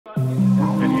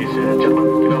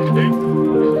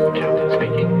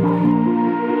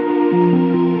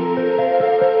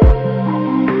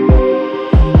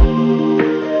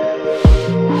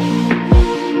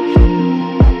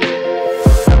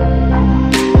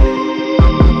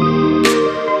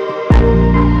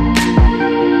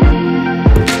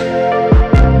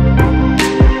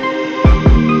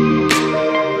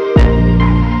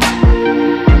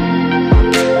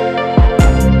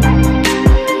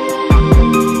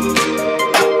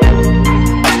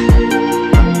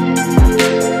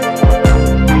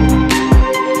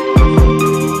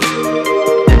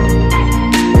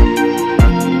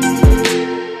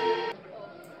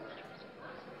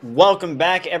Welcome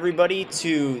back, everybody,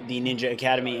 to the Ninja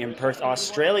Academy in Perth,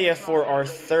 Australia for our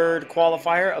third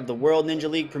qualifier of the World Ninja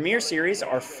League Premier Series,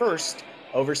 our first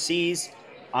overseas.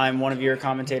 I'm one of your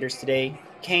commentators today,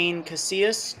 Kane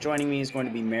Casillas. Joining me is going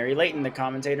to be Mary Layton, the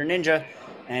commentator ninja,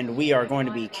 and we are going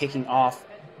to be kicking off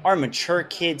our mature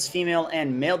kids, female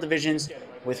and male divisions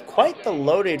with quite the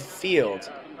loaded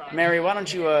field. Mary, why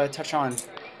don't you touch on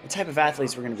the type of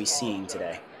athletes we're going to be seeing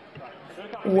today?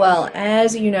 Well,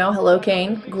 as you know, hello,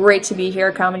 Kane. Great to be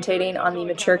here commentating on the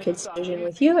Mature Kids Division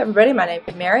with you, everybody. My name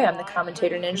is Mary. I'm the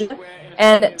commentator ninja.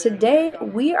 And today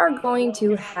we are going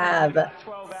to have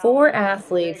four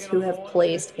athletes who have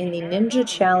placed in the Ninja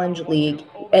Challenge League,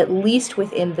 at least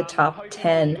within the top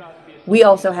 10. We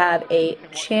also have a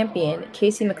champion,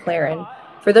 Casey McLaren.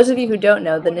 For those of you who don't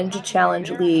know, the Ninja Challenge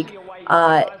League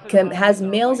has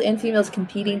males and females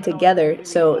competing together.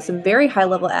 So some very high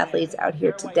level athletes out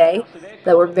here today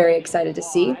that we're very excited to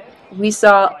see. We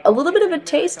saw a little bit of a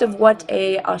taste of what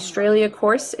a Australia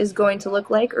course is going to look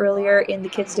like earlier in the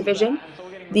kids division.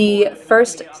 The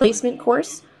first placement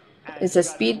course is a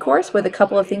speed course with a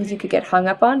couple of things you could get hung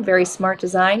up on, very smart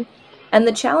design. And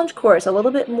the challenge course, a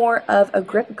little bit more of a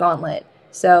grip gauntlet.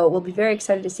 So we'll be very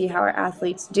excited to see how our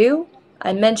athletes do.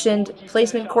 I mentioned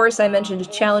placement course, I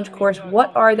mentioned challenge course.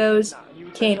 What are those?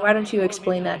 Kane, why don't you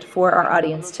explain that for our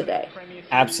audience today?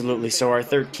 Absolutely. So our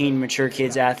 13 mature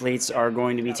kids athletes are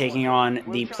going to be taking on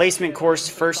the placement course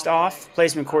first off.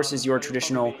 Placement course is your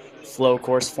traditional flow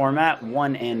course format,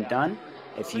 one and done.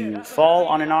 If you fall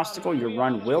on an obstacle, your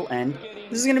run will end.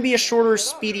 This is going to be a shorter,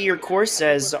 speedier course,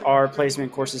 as our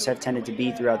placement courses have tended to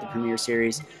be throughout the Premier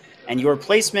Series. And your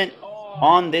placement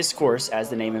on this course, as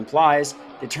the name implies,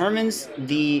 determines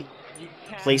the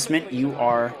placement you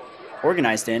are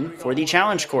organized in for the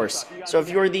challenge course. So if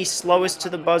you're the slowest to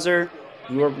the buzzer,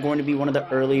 you are going to be one of the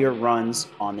earlier runs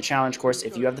on the challenge course.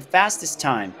 If you have the fastest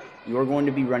time, you are going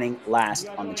to be running last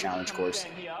on the challenge course.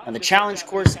 Now, the challenge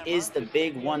course is the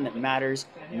big one that matters.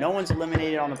 No one's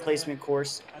eliminated on the placement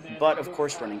course, but of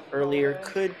course, running earlier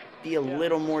could be a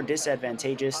little more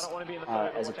disadvantageous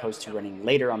as opposed to running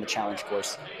later on the challenge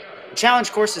course. The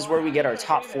challenge course is where we get our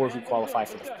top four who qualify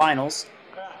for the finals.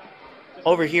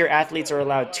 Over here, athletes are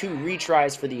allowed 2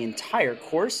 retries for the entire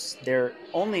course. They're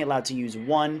only allowed to use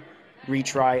 1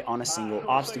 retry on a single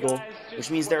obstacle,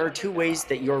 which means there are 2 ways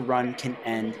that your run can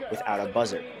end without a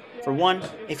buzzer. For one,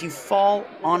 if you fall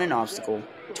on an obstacle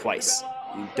twice.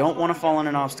 You don't want to fall on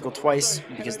an obstacle twice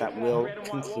because that will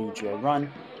conclude your run.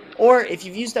 Or if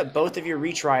you've used up both of your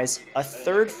retries, a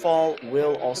third fall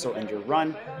will also end your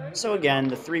run. So again,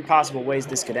 the 3 possible ways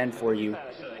this could end for you: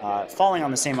 falling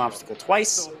on the same obstacle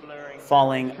twice,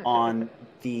 falling on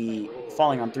 3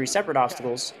 separate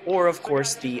obstacles, or of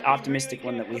course the optimistic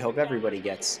one that we hope everybody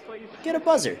gets: get a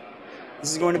buzzer.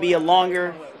 This is going to be a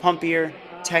longer, pumpier,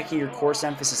 techier course,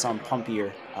 emphasis on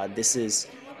pumpier.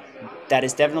 That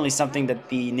is definitely something that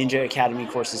the Ninja Academy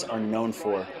courses are known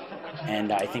for,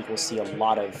 and I think we'll see a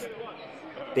lot of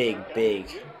big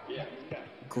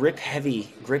grip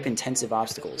heavy, grip intensive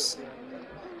obstacles.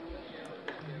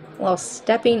 Well,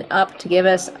 stepping up to give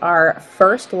us our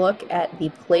first look at the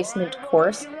placement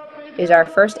course is our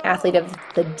first athlete of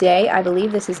the day. I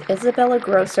believe this is Isabella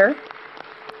Grosser.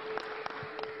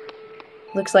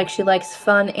 Looks like she likes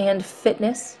fun and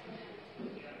fitness.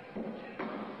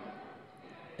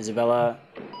 Isabella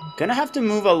gonna have to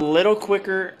move a little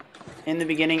quicker in the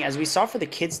beginning. As we saw for the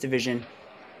kids division,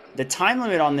 the time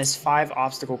limit on this 5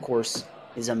 obstacle course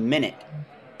is a minute,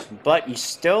 but you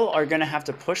still are gonna have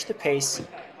to push the pace,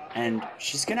 and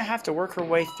she's gonna have to work her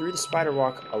way through the spider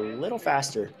walk a little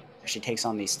faster as she takes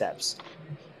on these steps.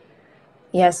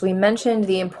 Yes, we mentioned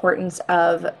the importance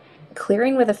of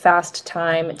clearing with a fast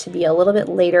time to be a little bit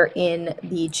later in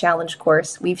the challenge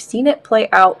course. We've seen it play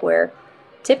out where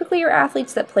typically your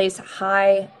athletes that place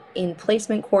high in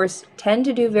placement course tend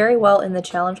to do very well in the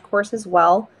challenge course as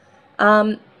well,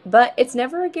 but it's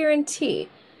never a guarantee.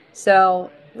 So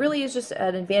really is just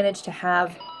an advantage to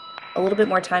have a little bit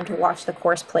more time to watch the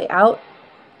course play out.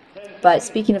 But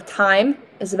speaking of time,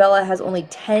 Isabella has only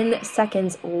 10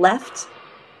 seconds left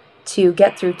to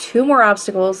get through 2 more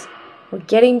obstacles. We're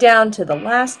getting down to the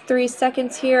last 3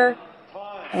 seconds here,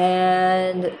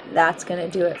 and that's going to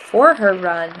do it for her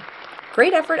run.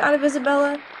 Great effort out of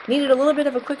Isabella. Needed a little bit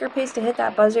of a quicker pace to hit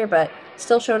that buzzer, but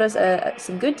still showed us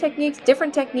some good techniques,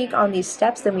 different technique on these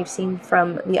steps than we've seen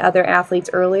from the other athletes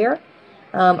earlier.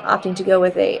 Opting to go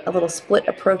with a little split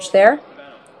approach there.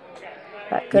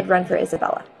 But good run for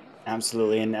Isabella.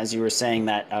 Absolutely, and as you were saying,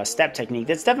 that step technique,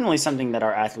 that's definitely something that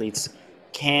our athletes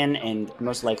can and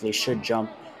most likely should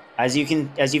jump. As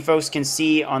you folks can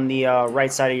see on the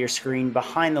right side of your screen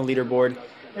behind the leaderboard,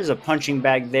 There's a punching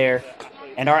bag there.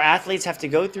 And our athletes have to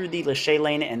go through the lache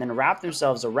lane and then wrap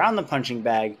themselves around the punching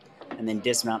bag and then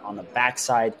dismount on the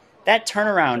backside. That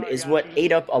turnaround is what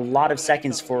ate up a lot of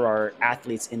seconds for our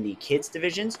athletes in the kids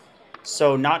divisions.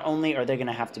 So not only are they going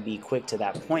to have to be quick to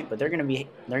that point, but they're going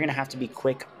to have to be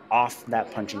quick off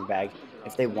that punching bag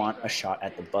if they want a shot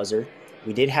at the buzzer.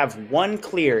 We did have one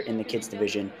clear in the kids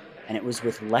division, and it was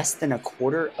with less than a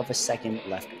quarter of a second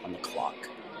left on the clock.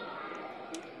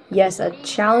 Yes, a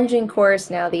challenging course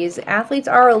now. These athletes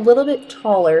are a little bit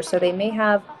taller, so they may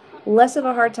have less of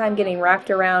a hard time getting wrapped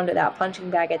around that punching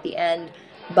bag at the end,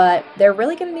 but they're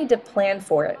really going to need to plan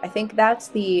for it. I think that's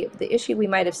the issue we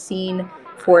might have seen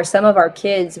for some of our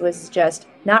kids was just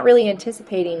not really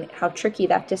anticipating how tricky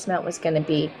that dismount was going to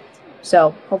be.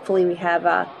 So hopefully we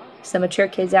have some mature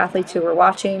kids athletes who are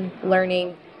watching,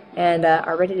 learning, and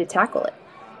are ready to tackle it.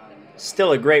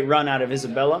 Still a great run out of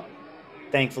Isabella.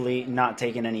 Thankfully, not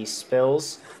taking any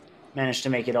spills. Managed to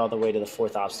make it all the way to the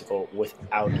fourth obstacle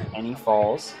without any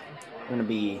falls. We're going to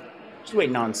be just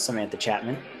waiting on Samantha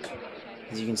Chapman.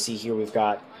 As you can see here, we've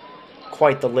got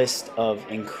quite the list of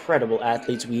incredible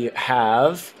athletes. We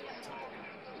have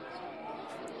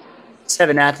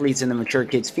 7 athletes in the mature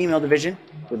kids female division,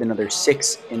 with another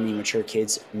 6 in the mature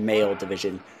kids male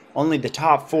division. Only the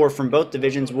top 4 from both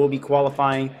divisions will be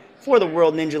qualifying for the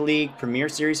World Ninja League Premier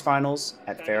Series Finals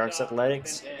at Fair Oaks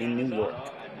Athletics in New York.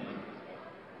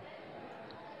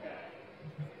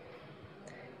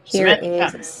 Here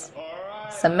is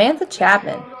Samantha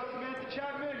Chapman.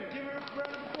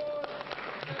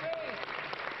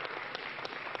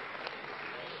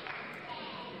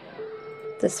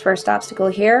 This first obstacle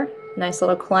here, nice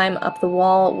little climb up the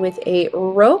wall with a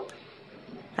rope.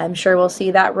 I'm sure we'll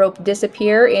see that rope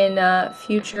disappear in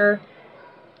future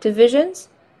divisions.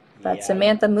 But yeah.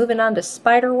 Samantha moving on to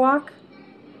spider walk.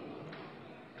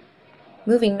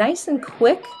 Moving nice and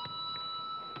quick.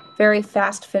 Very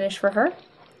fast finish for her.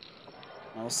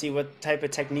 We'll see what type of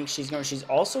technique she's going. She's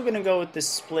also going to go with this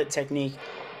split technique.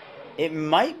 It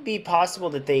might be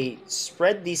possible that they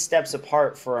spread these steps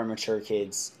apart for our mature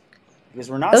kids,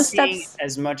 because we're not seeing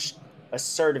as much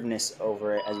assertiveness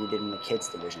over it as we did in the kids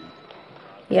division.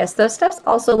 Yes, those steps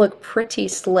also look pretty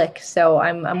slick, so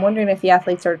I'm wondering if the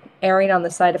athletes are erring on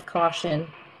the side of caution.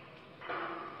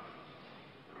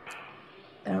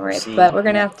 All right, but we're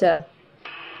going to have to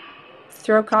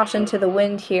throw caution to the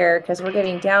wind here because we're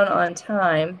getting down on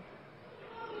time.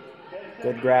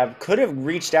 Good grab. Could have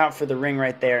reached out for the ring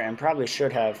right there and probably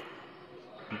should have,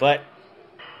 but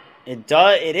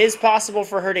it is possible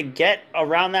for her to get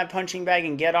around that punching bag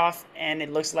and get off, and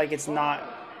it looks like it's not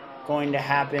going to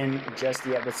happen just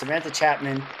yet. But Samantha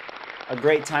Chapman, a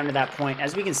great time to that point.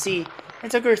 As we can see,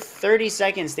 it took her 30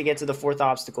 seconds to get to the fourth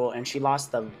obstacle, and she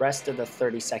lost the rest of the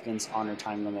 30 seconds on her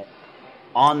time limit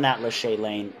on that lache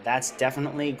lane. That's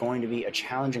definitely going to be a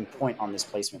challenging point on this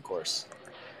placement course.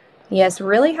 Yes,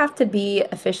 really have to be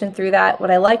efficient through that.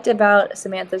 What I liked about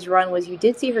Samantha's run was you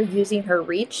did see her using her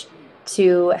reach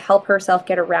to help herself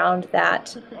get around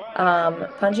that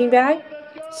punching bag.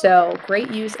 So great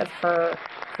use of her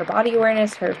body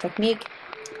awareness, her technique,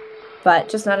 but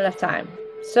just not enough time.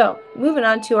 So moving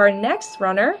on to our next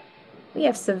runner, we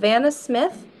have Savannah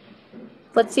Smith.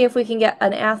 Let's see if we can get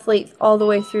an athlete all the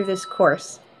way through this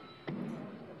course.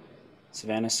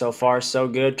 Savannah, so far so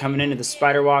good, coming into the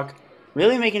spider walk,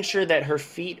 really making sure that her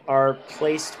feet are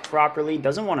placed properly,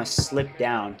 doesn't want to slip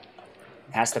down.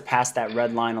 Has to pass that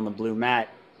red line on the blue mat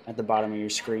at the bottom of your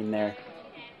screen there.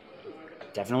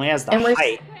 Definitely has the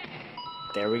height.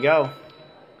 There we go.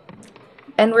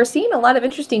 And we're seeing a lot of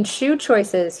interesting shoe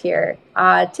choices here.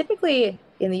 Typically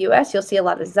in the US, you'll see a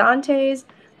lot of Zantes.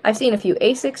 I've seen a few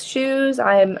Asics shoes.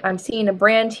 I'm seeing a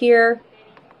brand here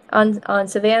on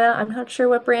Savannah. I'm not sure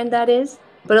what brand that is,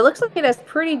 but it looks like it has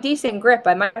pretty decent grip.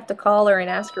 I might have to call her and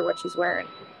ask her what she's wearing.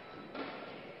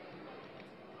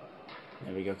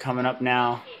 There we go. Coming up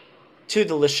now to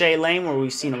the lache lane, where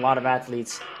we've seen a lot of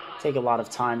athletes take a lot of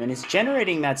time, and it's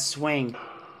generating that swing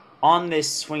on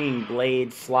this swinging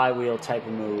blade flywheel type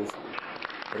of move.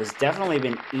 It has definitely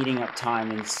been eating up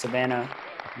time, and Savannah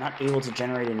not able to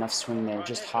generate enough swing there,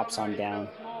 just hops on down.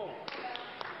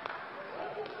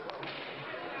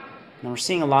 Now we're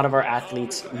seeing a lot of our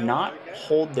athletes not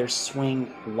hold their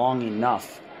swing long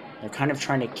enough. They're kind of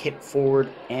trying to kick forward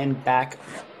and back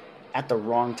at the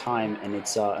wrong time, and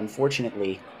it's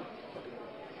unfortunately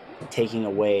taking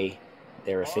away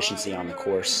their efficiency on the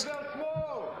course.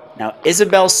 Now,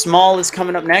 Isabel Small is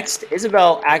coming up next.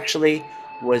 Isabel actually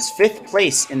was 5th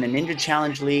place in the Ninja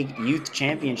Challenge League Youth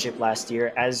Championship last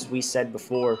year. As we said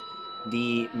before,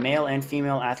 the male and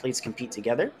female athletes compete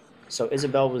together. So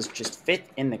Isabel was just 5th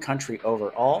in the country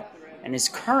overall. and is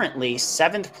currently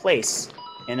 7th place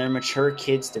in their mature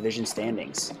kids division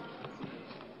standings.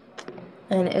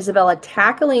 And Isabella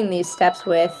tackling these steps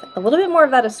with a little bit more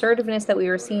of that assertiveness that we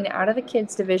were seeing out of the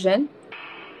kids division.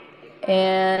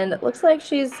 And it looks like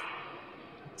she's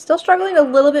still struggling a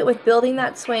little bit with building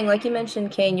that swing. Like you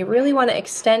mentioned, Kane, you really want to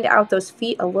extend out those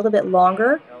feet a little bit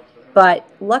longer. But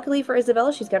luckily for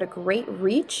Isabella, she's got a great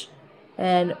reach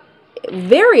and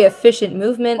very efficient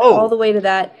movement all the way to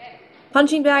that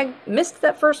punching bag. Missed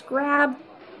that first grab.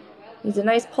 Needs a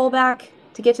nice pullback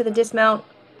to get to the dismount.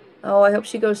 Oh, I hope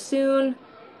she goes soon.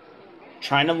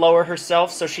 Trying to lower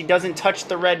herself so she doesn't touch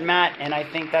the red mat, and I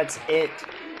think that's it.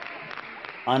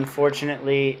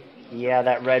 Unfortunately, yeah,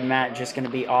 that red mat just going to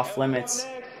be off limits.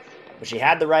 But she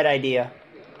had the right idea.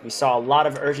 We saw a lot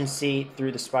of urgency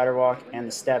through the spider walk and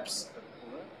the steps.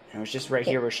 And it was just right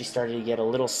here where she started to get a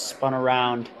little spun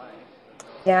around.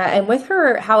 Yeah, and with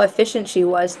her, how efficient she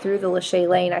was through the Lachey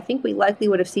lane, I think we likely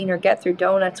would have seen her get through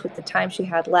donuts with the time she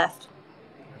had left.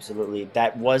 Absolutely.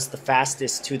 That was the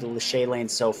fastest to the Lachey lane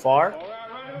so far.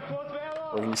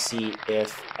 We're going to see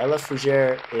if Ella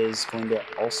Fougere is going to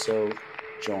also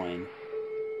join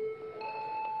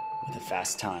with a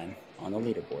fast time on the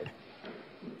leaderboard.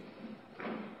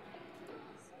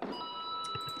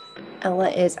 Ella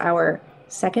is our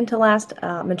second to last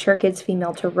mature kids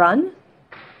female to run.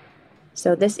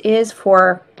 So this is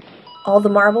for all the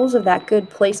marbles of that good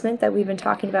placement that we've been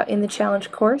talking about in the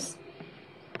challenge course.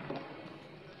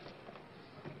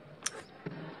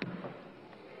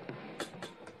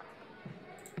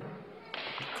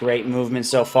 Great movement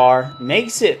so far.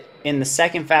 Makes it in the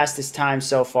second fastest time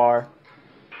so far.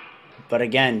 But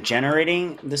again,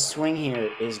 generating the swing here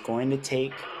is going to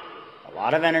take a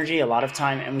lot of energy, a lot of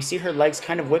time. And we see her legs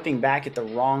kind of whipping back at the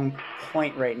wrong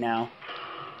point right now.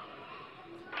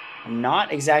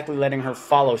 Not exactly letting her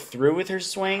follow through with her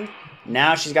swing.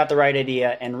 Now she's got the right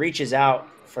idea and reaches out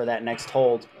for that next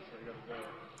hold.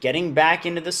 Getting back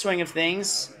into the swing of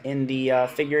things in the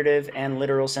figurative and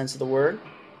literal sense of the word.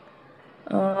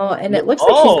 Oh, and it looks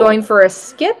like she's going for a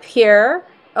skip here.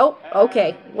 Oh,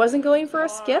 okay. Wasn't going for a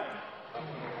skip.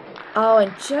 Oh,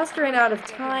 and just ran out of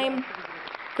time.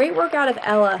 Great work out of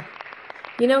Ella.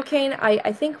 You know, Kane,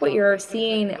 I think what you're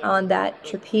seeing on that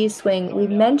trapeze swing, we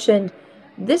mentioned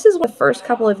this is the first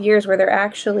couple of years where there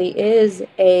actually is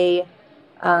a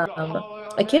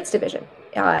kids division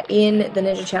in the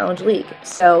Ninja Challenge League.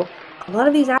 So a lot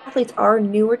of these athletes are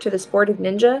newer to the sport of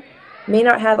ninja, may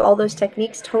not have all those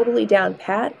techniques totally down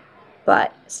pat,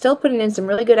 but still putting in some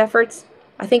really good efforts.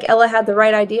 I think Ella had the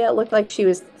right idea. It looked like she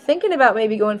was thinking about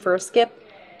maybe going for a skip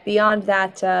beyond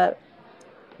that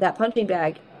that punching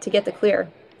bag to get the clear.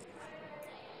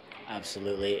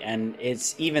 Absolutely. And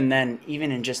it's even then,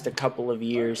 even in just a couple of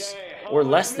years or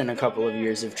less than a couple of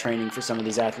years of training for some of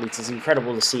these athletes, it's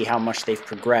incredible to see how much they've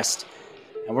progressed.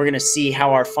 And we're going to see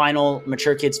how our final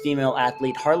mature kids female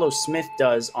athlete, Harlow Smith,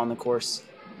 does on the course,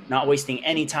 not wasting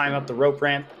any time up the rope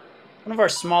ramp. One of our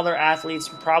smaller athletes,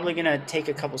 probably going to take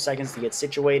a couple seconds to get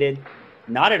situated.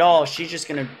 Not at all. She's just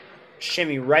going to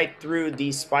shimmy right through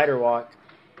the spider walk.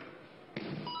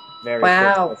 Very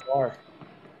quick so far.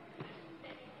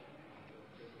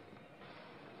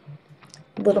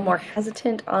 A little more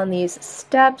hesitant on these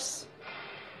steps.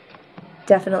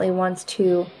 Definitely wants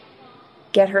to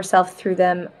get herself through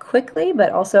them quickly,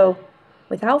 but also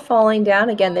without falling down.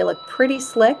 Again, they look pretty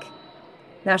slick.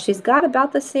 Now she's got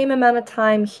about the same amount of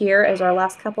time here as our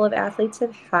last couple of athletes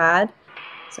have had.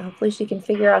 So hopefully she can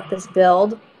figure out this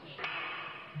build.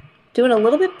 Doing a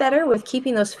little bit better with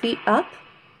keeping those feet up.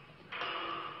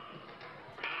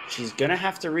 She's going to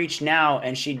have to reach now,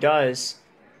 and she does.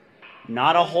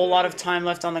 Not a whole lot of time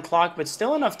left on the clock, but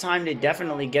still enough time to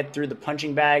definitely get through the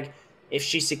punching bag if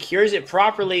she secures it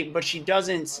properly, but she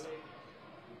doesn't.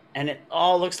 And it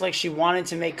all looks like she wanted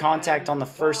to make contact on the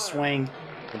first swing.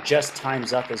 It just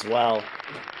times up as well.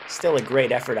 Still a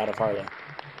great effort out of Harlow.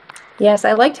 Yes,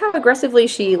 I liked how aggressively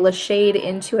she lacheyed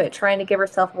into it, trying to give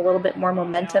herself a little bit more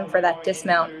momentum for that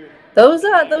dismount. Those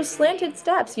slanted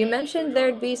steps, you mentioned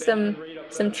there'd be some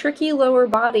tricky lower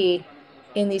body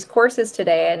in these courses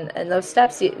today, and those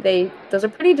steps, those are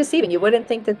pretty deceiving. You wouldn't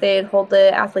think that they'd hold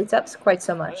the athletes up quite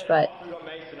so much, but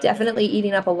definitely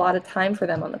eating up a lot of time for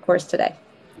them on the course today.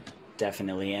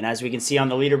 Definitely, and as we can see on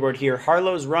the leaderboard here,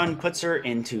 Harlow's run puts her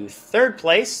into 3rd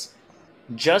place,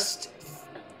 just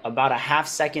about a half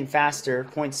second faster,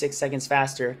 0.6 seconds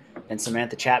faster than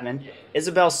Samantha Chapman.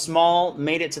 Isabel Small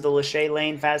made it to the Lachey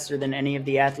lane faster than any of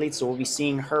the athletes, so we'll be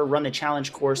seeing her run the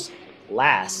challenge course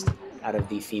last out of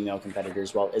the female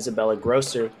competitors, while Isabella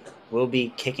Grosser will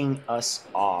be kicking us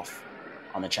off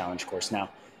on the challenge course. Now,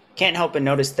 Can't help but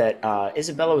notice that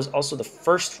Isabella was also the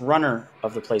first runner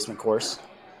of the placement course.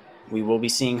 We will be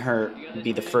seeing her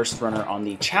be the first runner on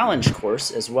the challenge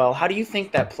course as well. How do you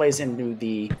think that plays into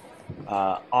the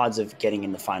odds of getting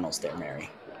in the finals there, Mary?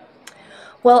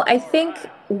 Well, I think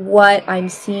what I'm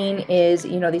seeing is,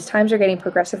 these times are getting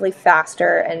progressively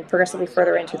faster and progressively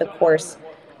further into the course.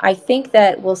 I think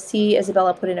that we'll see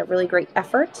Isabella put in a really great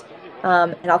effort.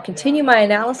 And I'll continue my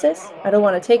analysis. I don't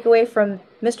want to take away from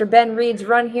Mr. Ben Reed's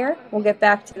run here. We'll get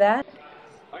back to that.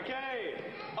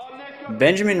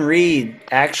 Benjamin Reed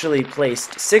actually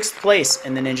placed sixth place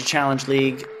in the Ninja Challenge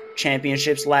League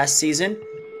championships last season,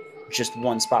 just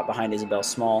one spot behind Isabel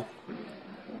Small.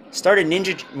 Started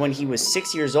Ninja when he was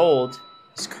 6 years old.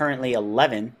 He's currently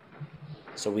 11.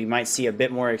 So we might see a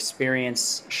bit more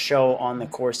experience show on the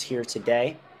course here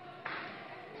today.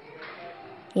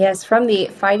 Yes, from the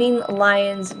Fighting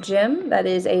Lions gym. That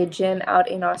is a gym out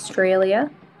in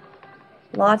Australia.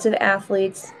 Lots of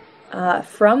athletes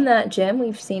from that gym.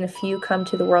 We've seen a few come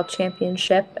to the World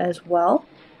Championship as well.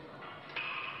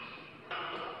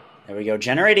 There we go.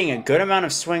 Generating a good amount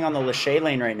of swing on the Lachey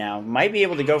lane right now. Might be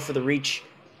able to go for the reach.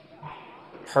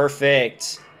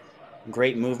 Perfect.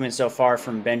 Great movement so far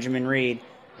from Benjamin Reed.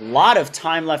 A lot of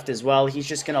time left as well. He's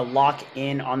just going to lock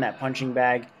in on that punching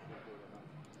bag.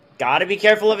 Got to be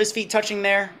careful of his feet touching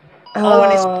there. Oh,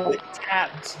 and his foot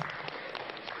tapped.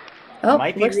 Oh,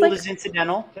 might be ruled as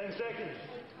incidental.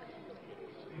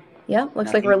 Yeah,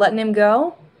 looks like we're letting him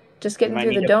go. Just getting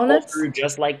through the donuts. Pull through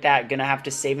just like that. Gonna have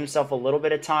to save himself a little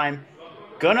bit of time.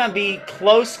 Gonna be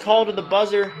close call to the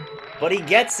buzzer, but he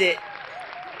gets it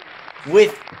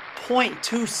with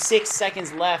 0.26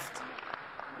 seconds left.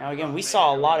 Now again, we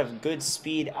saw a lot of good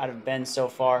speed out of Ben so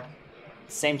far. At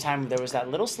the same time, there was that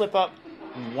little slip up.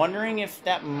 I'm wondering if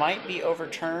that might be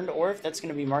overturned or if that's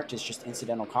going to be marked as just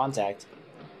incidental contact.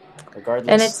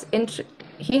 Regardless. And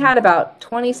he had about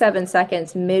 27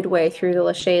 seconds midway through the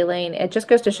Lachey lane. It just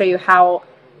goes to show you how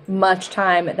much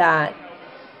time that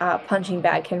punching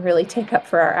bag can really take up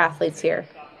for our athletes here.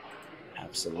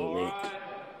 Absolutely.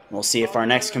 We'll see if our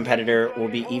next competitor will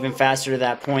be even faster to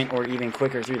that point or even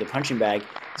quicker through the punching bag.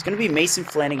 It's going to be Mason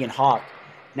Flanagan Hawk.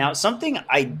 Now, something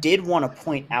I did want to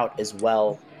point out as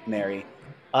well, Mary,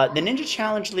 the Ninja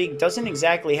Challenge League doesn't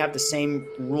exactly have the same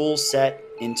rule set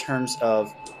in terms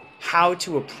of how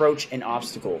to approach an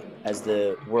obstacle as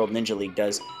the World Ninja League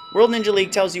does. World Ninja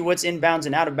League tells you what's inbounds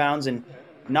and out of bounds and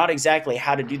not exactly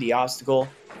how to do the obstacle.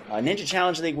 Ninja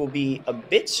Challenge League will be a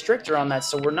bit stricter on that,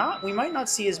 so we might not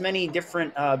see as many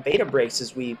different beta breaks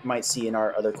as we might see in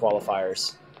our other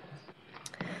qualifiers.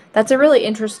 That's a really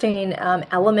interesting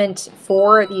element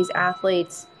for these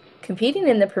athletes competing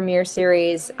in the Premier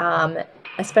Series,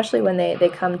 especially when they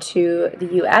come to the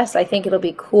U.S. I think it'll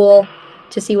be cool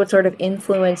to see what sort of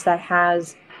influence that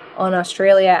has on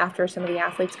Australia after some of the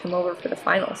athletes come over for the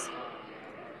finals.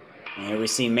 And here we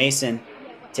see Mason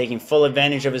taking full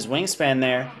advantage of his wingspan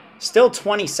there. Still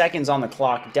 20 seconds on the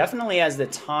clock. Definitely has the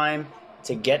time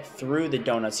to get through the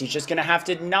donuts. He's just going to have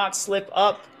to not slip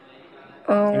up.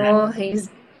 Oh, he's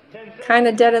kind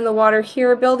of dead in the water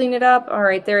here, building it up. All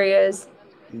right, there he is.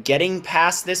 Getting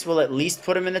past this will at least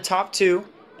put him in the top two,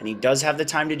 and he does have the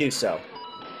time to do so.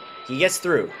 He gets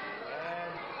through.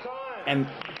 And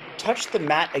touched the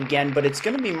mat again, but it's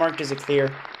going to be marked as a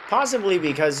clear, possibly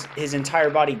because his entire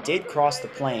body did cross the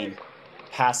plane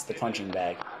past the punching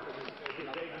bag.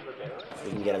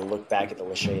 We can get a look back at the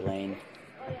Lachey lane.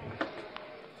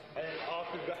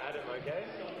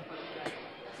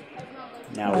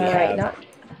 Now we have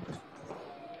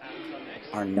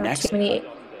our next.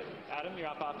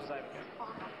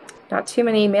 Not too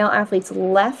many male athletes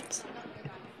left.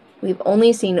 We've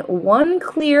only seen one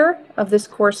clear of this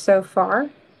course so far.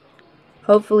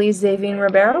 Hopefully Xavier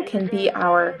Ribeiro can be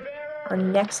our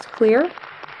next clear.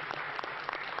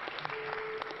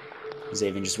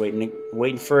 Xavier just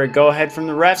waiting for a go-ahead from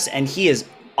the refs, and he is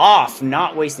off,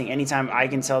 not wasting any time. I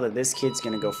can tell that this kid's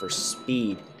going to go for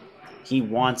speed. He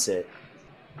wants it.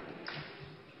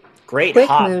 Great quick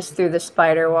hop. Moves through the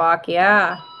spider walk,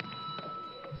 yeah.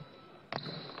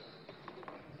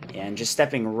 Yeah, and just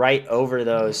stepping right over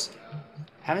those.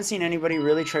 Haven't seen anybody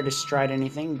really try to stride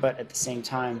anything, but at the same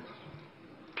time,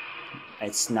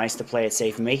 it's nice to play it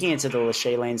safe. Making it to the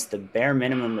Lachey lane's the bare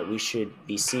minimum that we should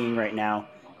be seeing right now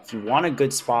if you want a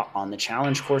good spot on the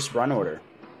challenge course run order.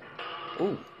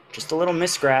 Ooh, just a little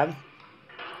misgrab.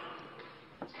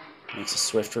 Makes a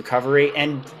swift recovery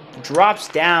and drops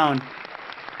down.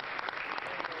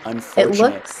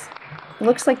 Unfortunate. It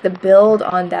looks like the build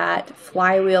on that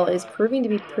flywheel is proving to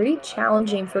be pretty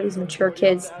challenging for these mature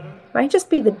kids. Might just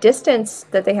be the distance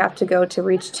that they have to go to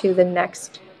reach to the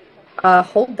next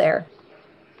hold there.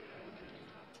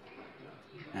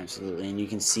 Absolutely, and you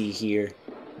can see here,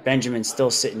 Benjamin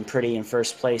still sitting pretty in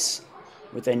first place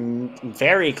with a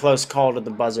very close call to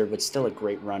the buzzer, but still a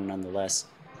great run nonetheless.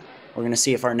 We're going to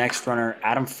see if our next runner,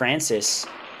 Adam Francis,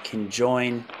 can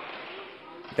join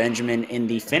Benjamin in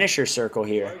the finisher circle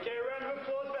here.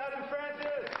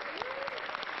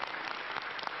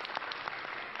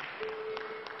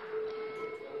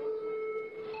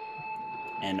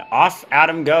 And off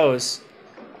Adam goes.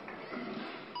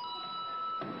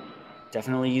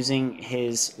 Definitely using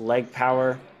his leg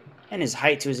power and his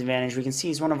height to his advantage. We can see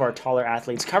he's one of our taller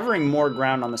athletes, covering more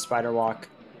ground on the spider walk.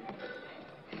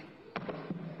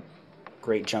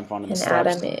 Great jump onto the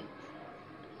steps.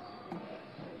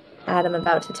 Adam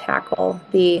about to tackle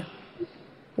the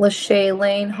Lachey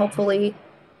lane. Hopefully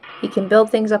he can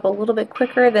build things up a little bit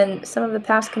quicker than some of the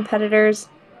past competitors.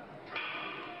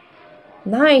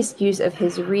 Nice use of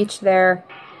his reach there.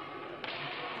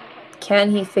 Can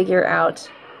he figure out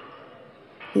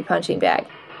the punching bag?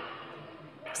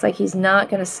 Looks like he's not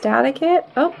going to static it.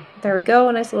 Oh, there we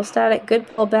go. Nice little static. Good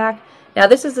pull back. Now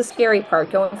this is the scary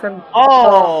part, going from...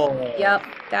 Oh! Yep,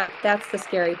 that's the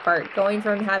scary part. Going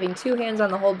from having two hands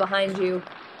on the hold behind you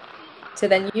to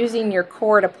then using your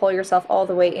core to pull yourself all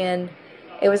the way in.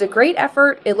 It was a great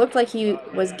effort. It looked like he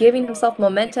was giving himself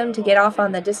momentum to get off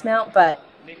on the dismount, but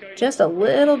just a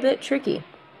little bit tricky.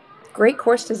 Great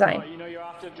course design.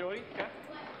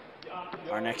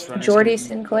 Our next runner, Jordy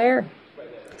Sinclair,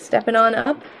 stepping on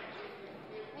up.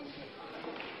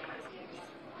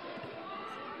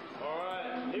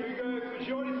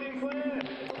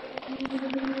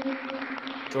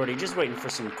 Jordy just waiting for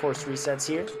some course resets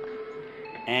here.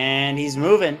 And he's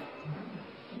moving.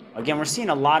 Again, we're seeing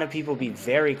a lot of people be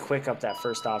very quick up that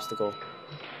first obstacle.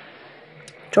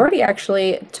 Jordy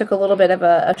actually took a little bit of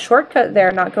a shortcut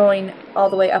there, not going all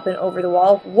the way up and over the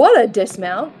wall. What a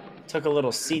dismount. Took a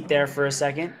little seat there for a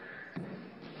second.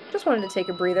 Just wanted to take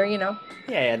a breather, you know.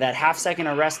 Yeah, that half-second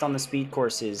arrest on the speed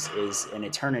course is an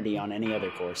eternity on any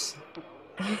other course.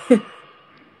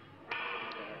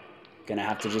 Gonna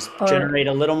have to just generate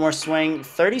a little more swing.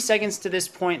 30 seconds to this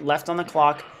point left on the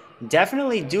clock.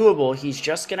 Definitely doable. He's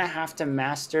just gonna have to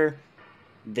master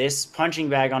this punching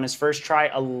bag on his first try.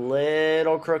 A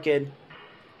little crooked.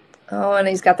 Oh, and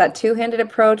he's got that two-handed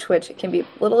approach, which can be a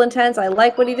little intense. I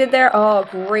like what he did there. Oh,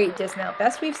 great dismount.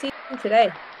 Best we've seen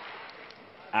today.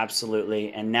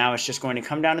 Absolutely. And now it's just going to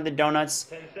come down to the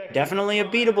donuts. Definitely a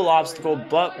beatable obstacle,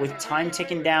 but with time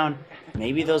ticking down,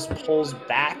 maybe those pulls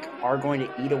back are going to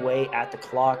eat away at the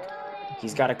clock.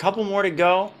 He's got a couple more to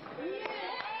go.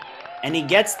 And he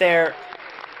gets there.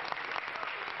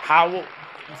 How?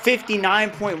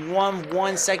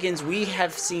 59.11 seconds. We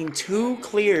have seen two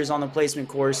clears on the placement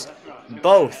course,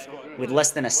 both with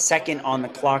less than a second on the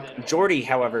clock. Jordy,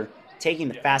 however, taking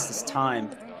the fastest time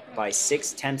by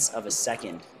 0.6 of a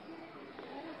second.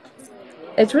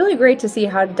 It's really great to see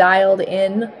how dialed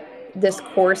in this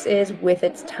course is with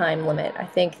its time limit. I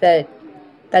think that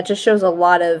just shows a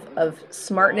lot of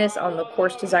smartness on the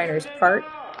course designer's part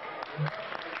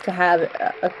to have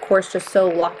a course just so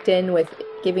locked in with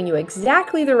giving you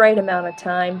exactly the right amount of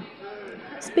time.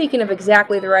 Speaking of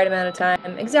exactly the right amount of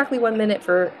time, exactly 1 minute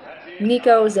for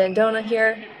Nico Zandona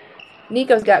here.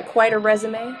 Nico's got quite a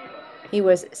resume. He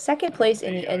was second place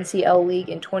in the NCL League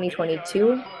in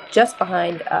 2022, just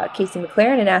behind Casey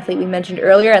McLaren, an athlete we mentioned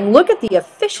earlier. And look at the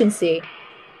efficiency.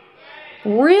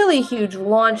 Really huge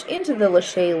launch into the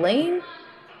Lachey lane.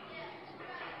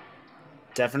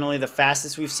 Definitely the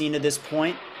fastest we've seen to this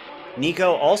point.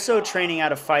 Nico also training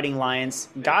out of Fighting Lions.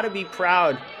 Got to be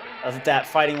proud of that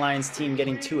Fighting Lions team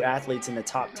getting two athletes in the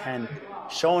top 10,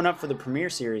 showing up for the Premier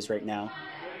Series right now.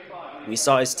 We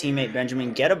saw his teammate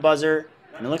Benjamin get a buzzer,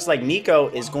 and it looks like Nico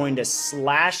is going to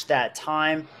slash that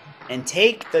time and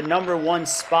take the #1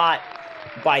 spot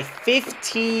by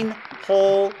 15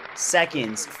 whole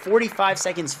seconds, 45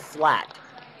 seconds flat.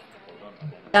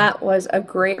 That was a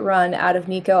great run out of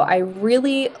Nico. I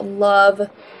really love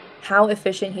how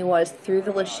efficient he was through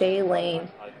the Lachey lane.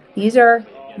 These are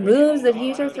moves that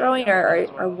he's throwing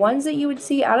are ones that you would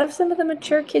see out of some of the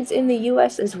mature kids in the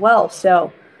U.S. as well.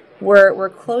 So we're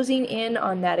closing in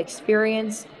on that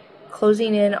experience,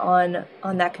 closing in on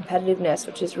that competitiveness,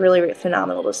 which is really, really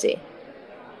phenomenal to see.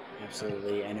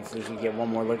 Absolutely. And if we can get one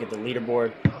more look at the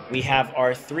leaderboard, we have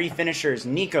our three finishers,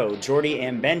 Nico, Jordy,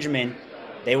 and Benjamin.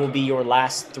 They will be your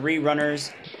last three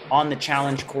runners on the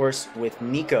challenge course, with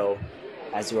Nico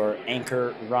as your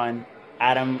anchor run.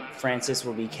 Adam Francis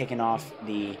will be kicking off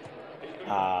the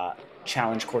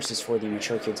challenge courses for the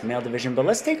mature kids male division. But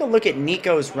let's take a look at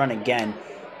Nico's run again.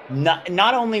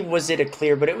 Not only was it a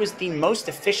clear, but it was the most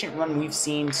efficient run we've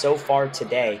seen so far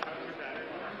today.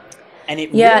 And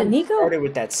it Yeah, really Nico. started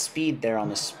with that speed there on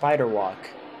the spider walk.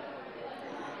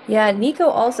 Yeah, Nico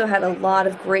also had a lot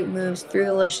of great moves through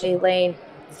the Lachey lane.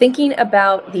 Thinking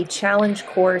about the challenge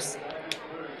course,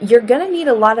 you're going to need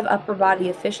a lot of upper body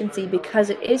efficiency because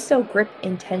it is so grip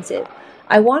intensive.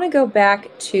 I want to go back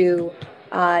to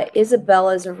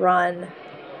Isabella's run,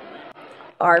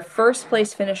 our first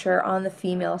place finisher on the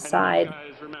female side,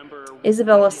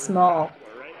 Isabella Small.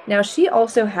 Now, she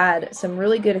also had some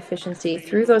really good efficiency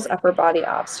through those upper body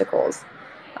obstacles.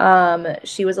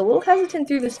 She was a little hesitant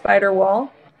through the spider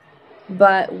wall,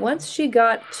 but once she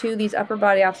got to these upper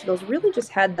body obstacles, really just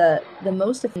had the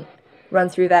most efficient run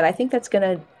through that. I think that's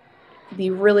going to be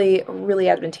really, really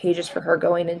advantageous for her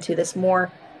going into this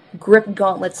more grip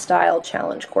gauntlet style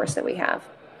challenge course that we have.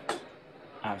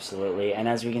 Absolutely. And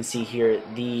as we can see here,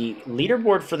 the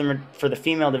leaderboard for the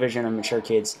female division of mature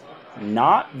kids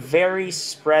not very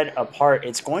spread apart.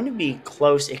 It's going to be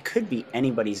close. It could be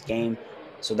anybody's game.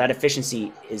 So that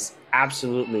efficiency is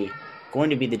absolutely going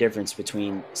to be the difference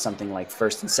between something like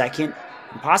first and second,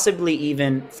 and possibly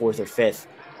even fourth or fifth,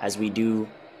 as we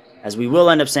will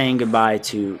end up saying goodbye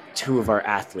to two of our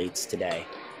athletes today.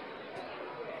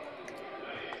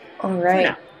 All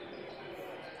right.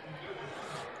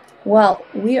 Well,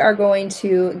 we are going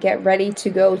to get ready to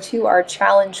go to our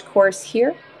challenge course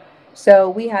here. So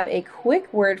we have a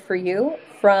quick word for you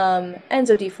from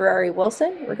Enzo Di Ferrari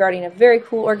Wilson regarding a very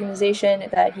cool organization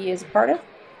that he is a part of.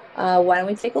 Why don't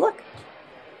we take a look?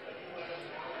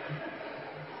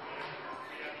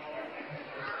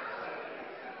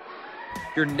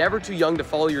 You're never too young to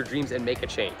follow your dreams and make a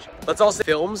change. Let's all say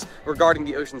films regarding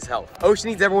the ocean's health. Ocean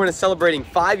Needs Everyone is celebrating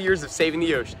 5 years of saving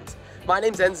the oceans. My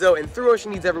name's Enzo, and through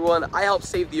Ocean Needs Everyone, I help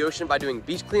save the ocean by doing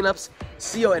beach cleanups,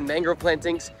 CO and mangrove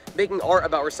plantings, making art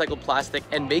about recycled plastic,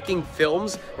 and making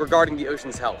films regarding the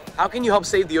ocean's health. How can you help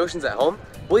save the oceans at home?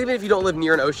 Well, even if you don't live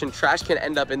near an ocean, trash can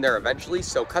end up in there eventually,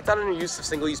 so cut down on your use of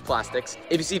single-use plastics.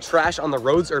 If you see trash on the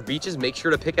roads or beaches, make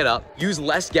sure to pick it up. Use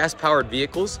less gas-powered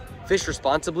vehicles, fish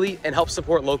responsibly, and help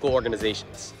support local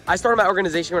organizations. I started my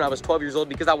organization when I was 12 years old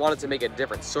because I wanted to make a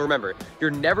difference. So remember,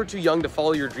 you're never too young to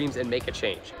follow your dreams and make a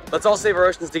change. Let's all save our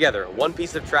oceans together, one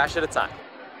piece of trash at a time.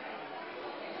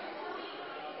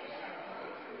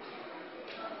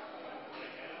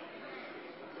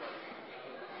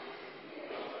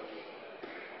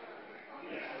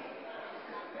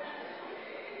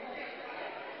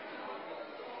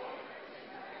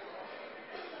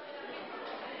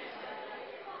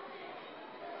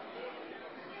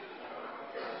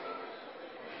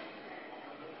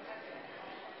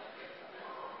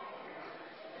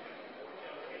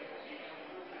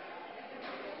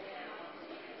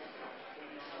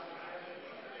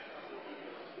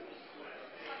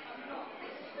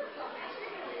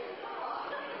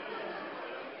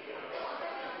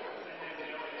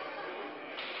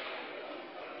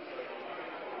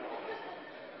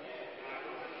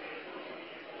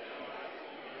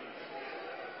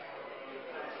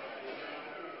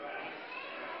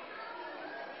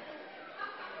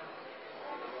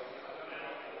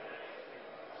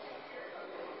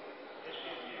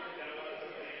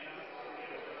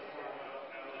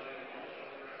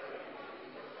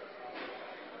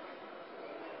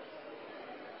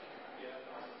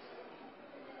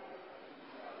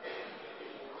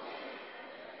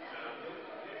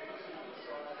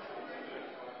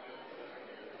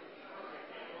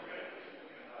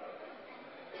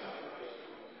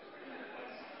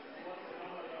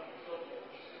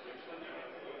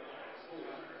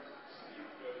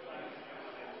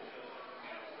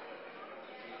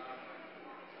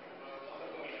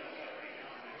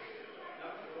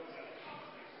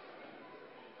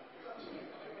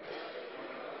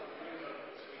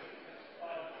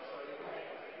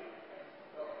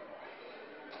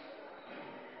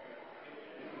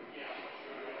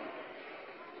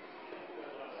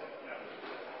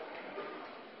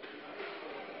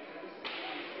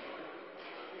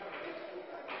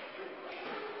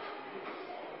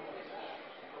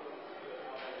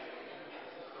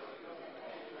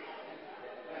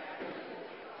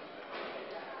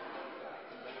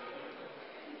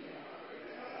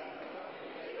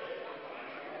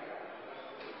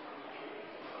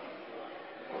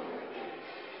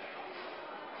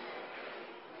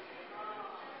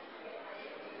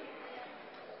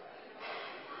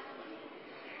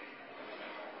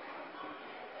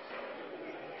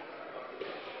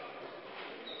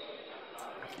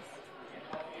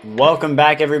 Welcome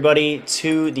back, everybody,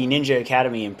 to the Ninja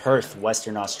Academy in Perth,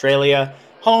 Western Australia,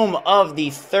 home of the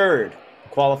third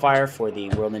qualifier for the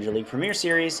World Ninja League Premier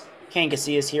Series. Kane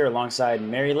Casillas here alongside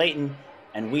Mary Layton,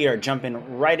 and we are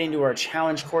jumping right into our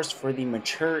challenge course for the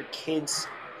mature kids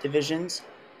divisions.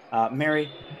 Mary,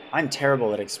 I'm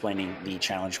terrible at explaining the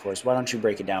challenge course. Why don't you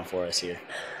break it down for us here?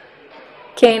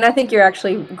 Kane, I think you're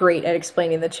actually great at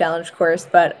explaining the challenge course,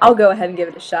 but I'll go ahead and give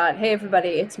it a shot. Hey, everybody,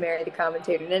 it's Mary, the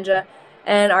commentator ninja,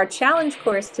 and our challenge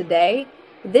course today.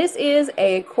 This is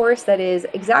a course that is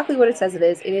exactly what it says it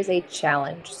is. It is a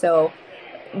challenge. So,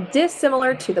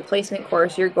 dissimilar to the placement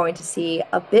course, you're going to see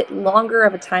a bit longer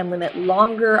of a time limit,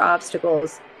 longer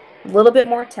obstacles, a little bit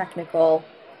more technical,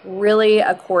 really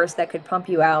a course that could pump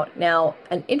you out. Now,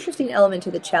 an interesting element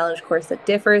to the challenge course that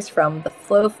differs from the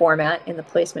flow format in the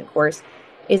placement course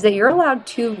is that you're allowed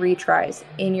 2 retries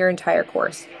in your entire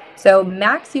course. So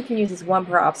max you can use is 1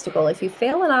 per obstacle. If you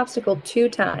fail an obstacle 2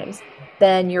 times,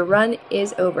 then your run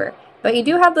is over. But you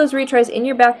do have those retries in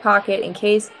your back pocket in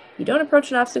case you don't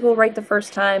approach an obstacle right the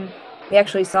first time. We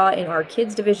actually saw in our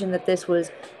kids division that this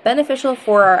was beneficial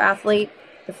for our athlete.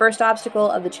 The first obstacle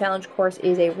of the challenge course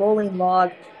is a rolling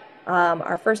log.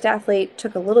 Our first athlete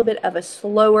took a little bit of a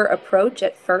slower approach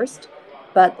at first,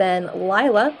 but then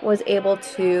Lila was able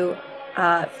to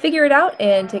figure it out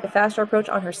and take a faster approach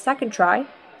on her second try,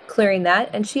 clearing that.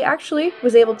 And she actually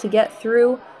was able to get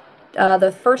through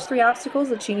the first 3 obstacles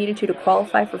that she needed to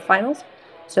qualify for finals.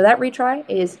 So that retry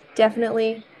is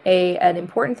definitely an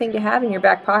important thing to have in your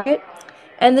back pocket.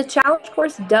 And the challenge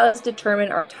course does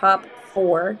determine our top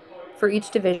 4 for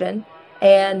each division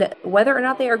and whether or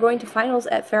not they are going to finals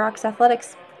at Ferox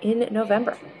Athletics in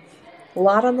November. A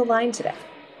lot on the line today.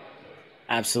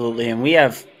 Absolutely, and we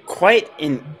have quite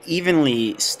an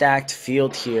evenly stacked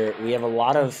field here. We have a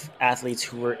lot of athletes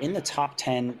who were in the top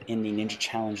 10 in the Ninja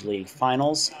Challenge League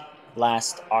finals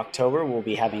last October. We'll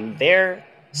be having their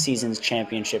season's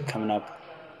championship coming up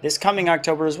this coming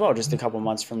October as well, just a couple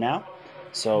months from now.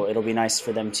 So it'll be nice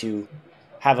for them to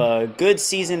have a good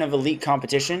season of elite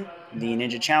competition. The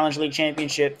Ninja Challenge League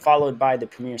Championship, followed by the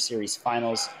Premier Series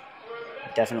Finals.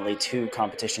 Definitely 2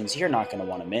 competitions you're not going to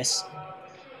want to miss.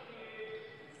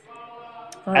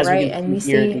 All As right, we and can we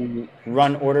see here, see the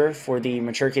run order for the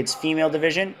Mature Kids female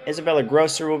division, Isabella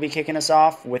Grosser will be kicking us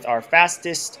off with our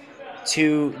fastest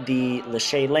to the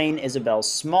Lachey Lane, Isabel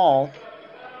Small,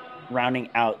 rounding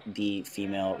out the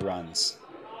female runs.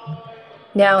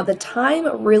 now the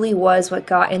time really was what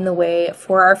got in the way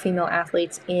for our female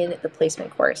athletes in the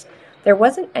placement course. There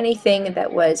wasn't anything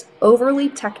that was overly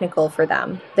technical for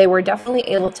them. They were definitely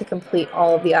able to complete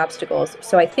all of the obstacles.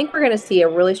 So I think we're going to see a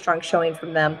really strong showing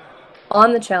from them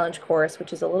on the challenge course,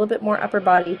 which is a little bit more upper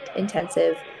body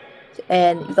intensive,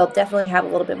 and they'll definitely have a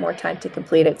little bit more time to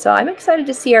complete it. So I'm excited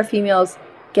to see our females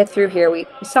get through here. We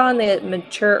saw in the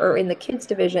mature or in the kids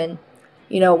division,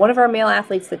 one of our male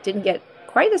athletes that didn't get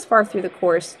quite as far through the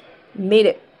course made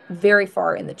it very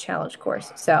far in the challenge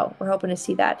course. So we're hoping to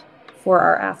see that for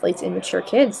our athletes in mature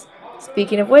kids.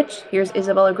 Speaking of which, here's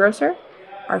Isabella Grosser,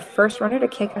 our first runner to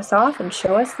kick us off and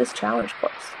show us this challenge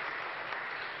course.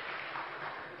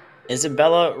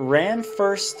 Isabella ran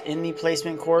first in the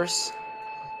placement course,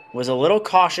 was a little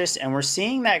cautious, and we're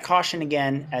seeing that caution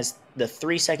again as the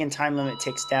 3-second time limit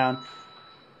ticks down.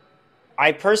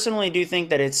 I personally do think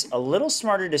that it's a little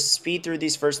smarter to speed through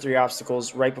these first 3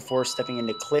 obstacles right before stepping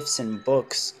into cliffs and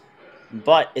books.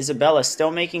 But Isabella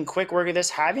still making quick work of this,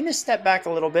 having to step back a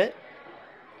little bit.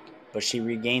 But she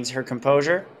regains her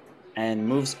composure and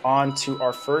moves on to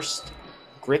our first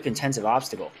grip-intensive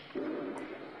obstacle.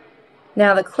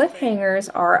 Now, the cliffhangers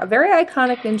are a very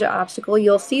iconic ninja obstacle.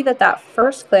 You'll see that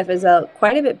first cliff is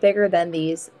quite a bit bigger than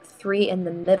these 3 in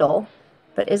the middle.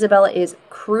 But Isabella is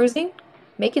cruising,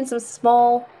 making some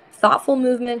small, thoughtful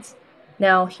movements.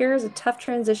 Now, here's a tough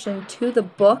transition to the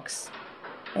books.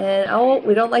 And,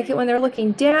 we don't like it when they're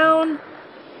looking down.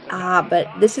 But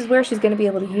this is where she's going to be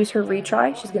able to use her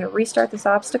retry. She's going to restart this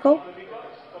obstacle.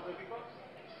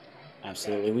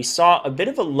 Absolutely. We saw a bit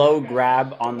of a low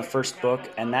grab on the first book,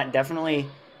 and that definitely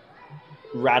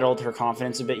rattled her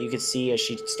confidence a bit. You could see as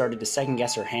she started to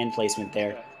second-guess her hand placement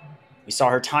there. We saw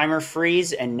her timer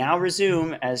freeze and now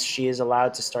resume as she is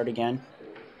allowed to start again.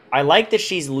 I like that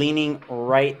she's leaning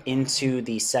right into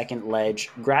the second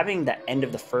ledge, grabbing the end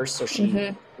of the first, so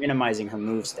she's minimizing her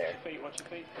moves there.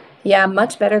 Yeah,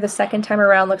 much better the second time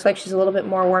around. Looks like she's a little bit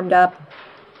more warmed up.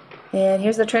 And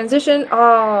here's the transition.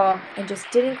 And just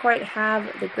didn't quite have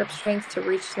the grip strength to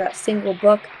reach that single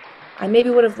book. I maybe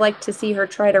would have liked to see her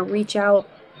try to reach out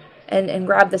and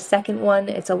grab the second one.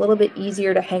 It's a little bit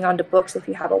easier to hang on to books if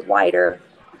you have a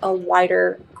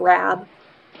wider grab.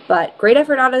 But great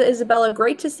effort out of Isabella.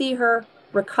 Great to see her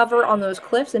recover on those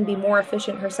cliffs and be more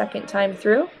efficient her second time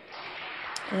through.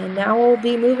 And now we'll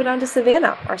be moving on to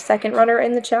Savannah, our second runner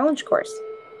in the challenge course.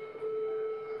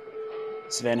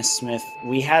 Savannah Smith.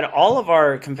 We had all of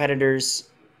our competitors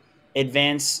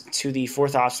advance to the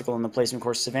fourth obstacle in the placement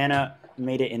course. Savannah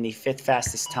made it in the fifth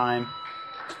fastest time.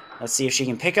 Let's see if she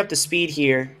can pick up the speed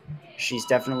here. She's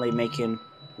definitely making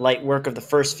light work of the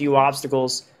first few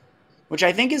obstacles, which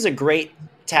I think is a great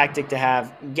tactic to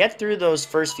have. Get through those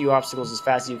first few obstacles as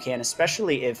fast as you can,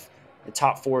 especially if the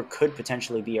top four could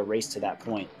potentially be a race to that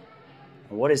point.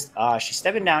 What is she's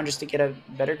stepping down just to get a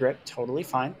better grip. Totally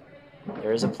fine.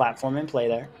 There is a platform in play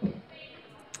there.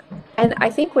 And I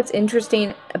think what's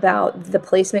interesting about the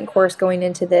placement course going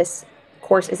into this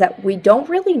course is that we don't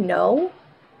really know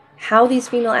how these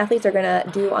female athletes are going to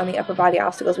do on the upper body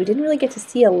obstacles. We didn't really get to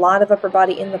see a lot of upper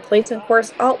body in the placement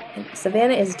course. Oh, and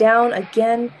Savannah is down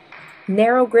again.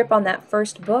 Narrow grip on that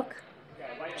first book.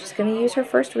 She's going to use her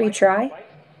first retry.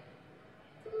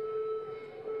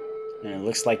 And it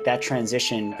looks like that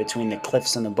transition between the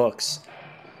cliffs and the books,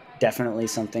 definitely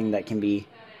something that can be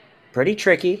pretty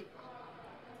tricky.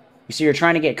 You see her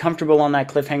trying to get comfortable on that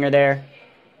cliffhanger there,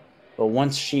 but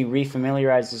once she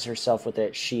refamiliarizes herself with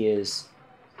it, she is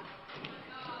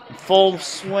in full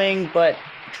swing, but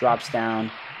drops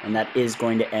down, and that is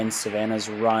going to end Savannah's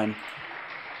run.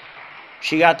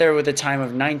 She got there with a time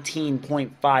of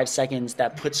 19.5 seconds.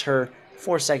 That puts her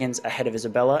 4 seconds ahead of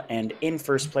Isabella and in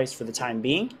first place for the time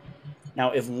being.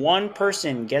 Now, if one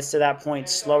person gets to that point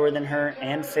slower than her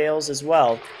and fails as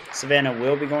well, Savannah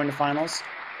will be going to finals.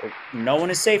 No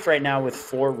one is safe right now with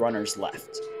 4 runners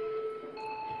left.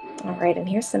 All right, and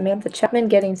here's Samantha Chapman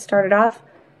getting started off,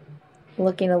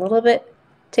 looking a little bit,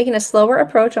 taking a slower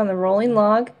approach on the rolling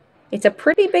log. It's a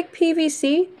pretty big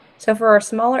PVC, so for our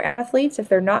smaller athletes, if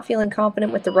they're not feeling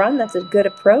confident with the run, that's a good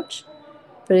approach.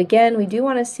 But again, we do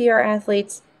want to see our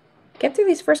athletes get through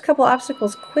these first couple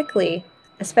obstacles quickly,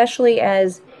 especially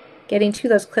as getting to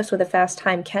those cliffs with a fast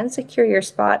time can secure your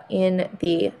spot in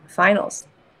the finals.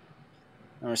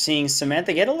 We're seeing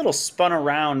Samantha get a little spun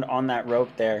around on that rope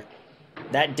there.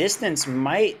 That distance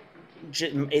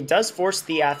it does force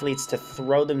the athletes to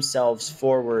throw themselves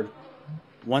forward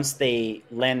once they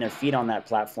land their feet on that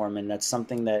platform, and that's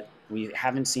something that we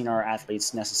haven't seen our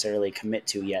athletes necessarily commit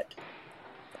to yet.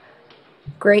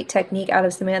 Great technique out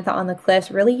of Samantha on the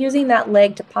cliffs, really using that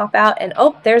leg to pop out, and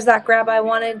oh, there's that grab I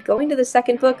wanted. Going to the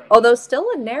second book, although still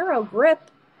a narrow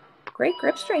grip. Great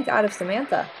grip strength out of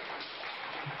Samantha.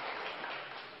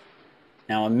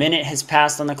 Now, a minute has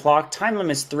passed on the clock. Time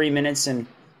limit's 3 minutes, and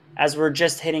as we're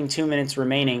just hitting 2 minutes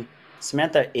remaining,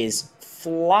 Samantha is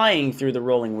flying through the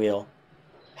rolling wheel.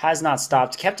 Has not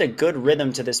stopped, kept a good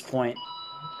rhythm to this point,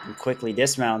 and quickly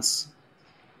dismounts,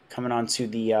 coming onto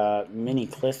the mini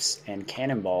cliffs and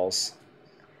cannonballs.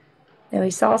 Now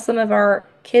we saw some of our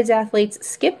kids athletes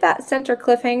skip that center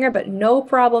cliffhanger, but no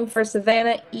problem for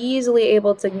Savannah, easily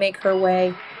able to make her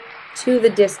way to the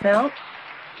dismount.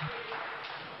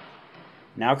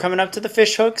 Now coming up to the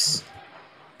fish hooks.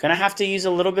 Gonna have to use a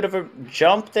little bit of a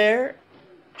jump there.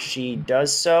 She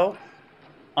does so,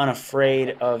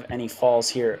 unafraid of any falls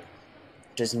here.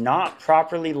 Does not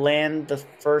properly land the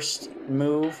first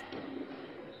move.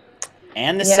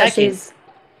 And the second.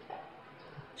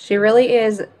 She really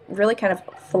is kind of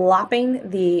flopping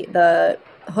the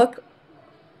hook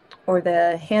or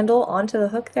the handle onto the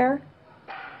hook there.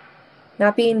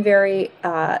 Not being very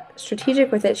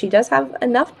strategic with it. She does have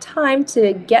enough time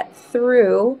to get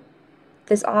through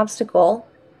this obstacle.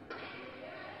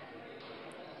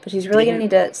 But she's really going to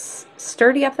need to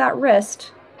sturdy up that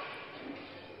wrist.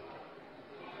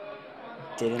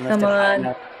 Didn't lift it high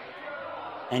enough.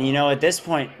 And you know, at this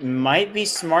point, might be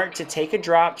smart to take a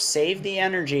drop, save the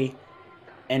energy,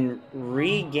 and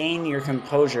regain your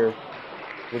composure,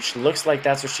 which looks like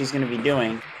that's what she's going to be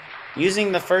doing.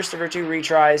 Using the first of her 2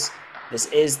 retries, this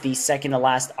is the second to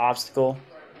last obstacle.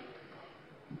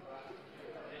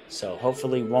 So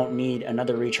hopefully won't need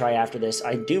another retry after this.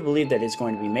 I do believe that it's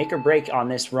going to be make or break on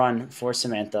this run for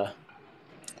Samantha.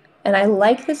 And I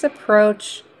like this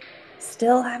approach.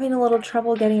 Still having a little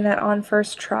trouble getting that on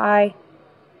first try.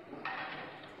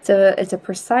 It's a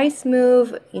precise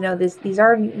move. You know, these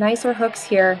are nicer hooks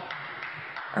here.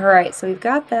 All right, so we've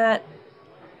got that.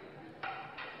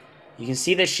 You can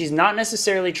see that she's not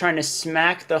necessarily trying to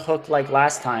smack the hook like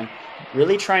last time.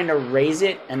 Really trying to raise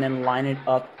it and then line it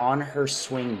up on her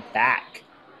swing back.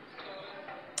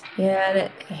 Yeah,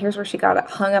 and here's where she got it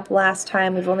hung up last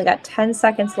time. We've only got 10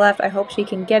 seconds left. I hope she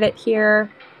can get it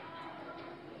here.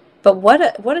 But what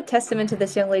a testament to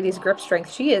this young lady's grip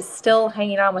strength. She is still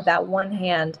hanging on with that one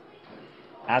hand.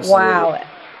 Absolutely. Wow.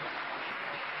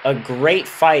 A great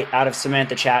fight out of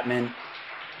Samantha Chapman.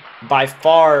 By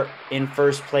far in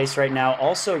first place right now.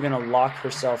 Also going to lock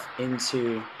herself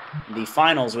into the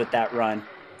finals with that run.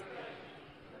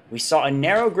 We saw a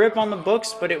narrow grip on the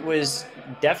books, but it was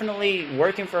definitely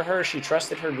working for her. She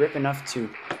trusted her grip enough to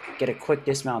get a quick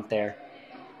dismount there.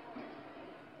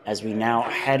 As we now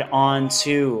head on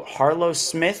to Harlow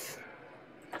Smith,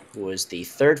 who was the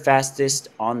third fastest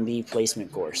on the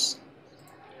placement course.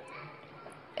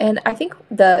 And I think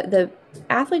the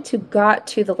athletes who got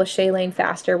to the Lachey lane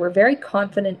faster were very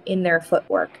confident in their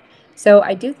footwork. So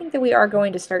I do think that we are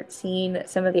going to start seeing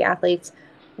some of the athletes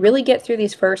really get through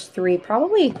these first three,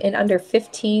 probably in under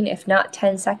 15, if not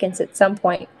 10 seconds at some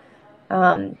point,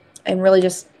 and really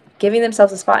just giving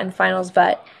themselves a spot in finals.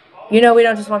 But, we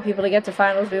don't just want people to get to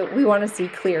finals. We want to see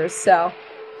clears. So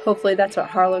hopefully that's what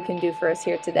Harlow can do for us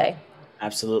here today.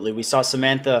 Absolutely. We saw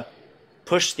Samantha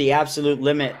push the absolute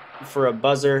limit for a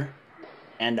buzzer,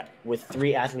 and with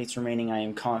 3 athletes remaining, I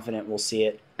am confident we'll see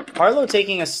it. Harlow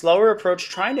taking a slower approach,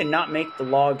 trying to not make the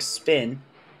log spin,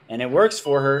 and it works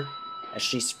for her as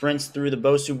she sprints through the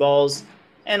Bosu balls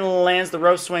and lands the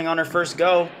rope swing on her first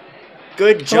go.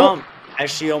 Good jump as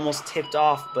she almost tipped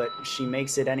off, but she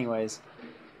makes it anyways.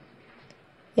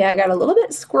 Yeah, I got a little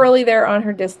bit squirrely there on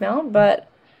her dismount, but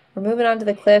we're moving on to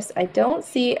the cliffs. I don't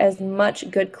see as much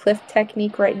good cliff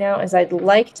technique right now as I'd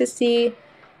like to see. I'd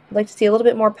like to see a little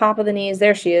bit more pop of the knees.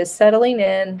 There she is, settling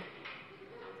in.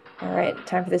 All right,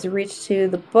 time for this reach to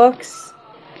the books.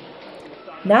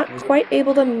 Not quite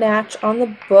able to match on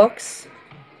the books.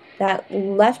 That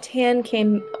left hand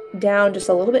came down just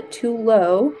a little bit too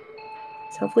low.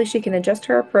 So hopefully she can adjust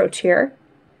her approach here.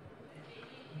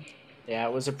 Yeah,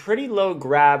 it was a pretty low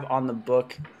grab on the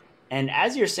book. And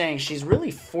as you're saying, she's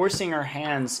really forcing her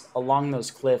hands along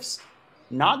those cliffs.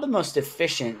 Not the most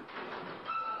efficient,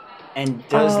 and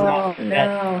does not get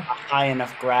a high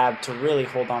enough grab to really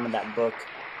hold on to that book.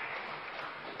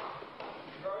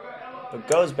 But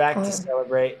goes back to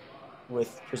celebrate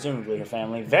with presumably her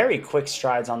family. Very quick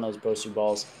strides on those Bosu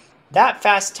balls. That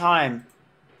fast time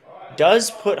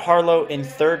does put Harlow in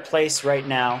 3rd place right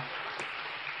now.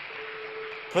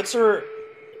 Puts her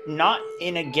not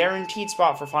in a guaranteed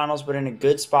spot for finals, but in a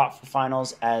good spot for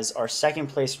finals, as our 2nd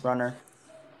place runner,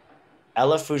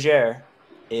 Ella Fougere,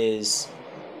 is,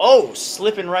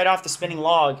 slipping right off the spinning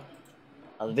log.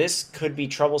 This could be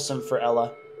troublesome for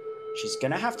Ella. She's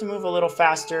going to have to move a little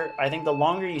faster. I think the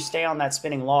longer you stay on that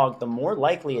spinning log, the more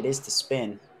likely it is to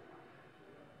spin.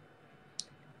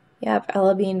 Yep,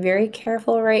 Ella being very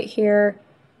careful right here.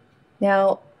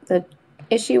 Now, the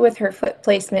issue with her foot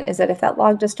placement is that if that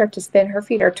log does start to spin, her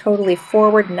feet are totally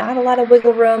forward, not a lot of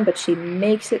wiggle room, but she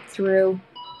makes it through.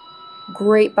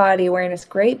 Great body awareness,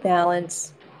 great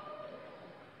balance.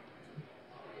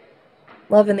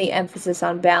 Loving the emphasis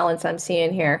on balance I'm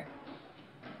seeing here.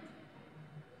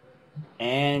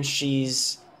 And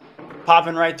she's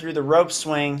popping right through the rope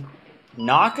swing.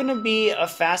 Not going to be a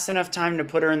fast enough time to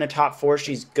put her in the top 4.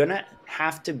 She's going to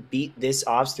have to beat this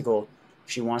obstacle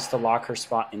if she wants to lock her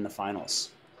spot in the finals.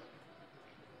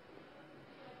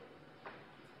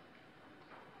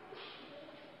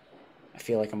 I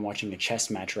feel like I'm watching a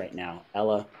chess match right now.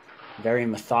 Ella, very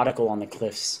methodical on the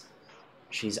cliffs.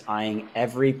 She's eyeing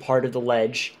every part of the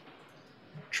ledge,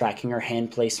 tracking her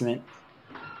hand placement,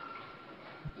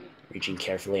 reaching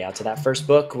carefully out to that first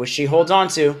book, which she holds on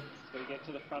to.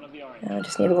 Now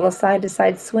just need a little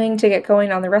side-to-side swing to get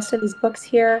going on the rest of these books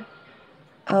here.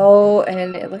 Oh,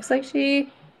 and it looks like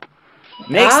she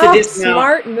makes the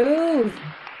dismount. Smart move.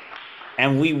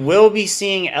 And we will be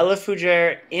seeing Ella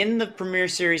Fougere in the Premier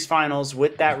Series finals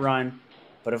with that run.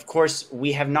 But of course,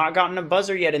 we have not gotten a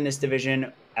buzzer yet in this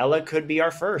division. Ella could be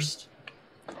our first.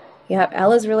 Yep,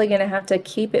 Ella's really going to have to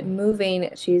keep it moving.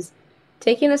 She's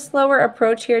taking a slower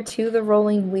approach here to the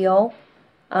rolling wheel.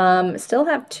 Still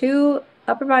have 2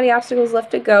 upper body obstacles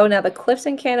left to go. Now, the cliffs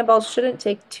and cannonballs shouldn't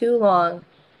take too long.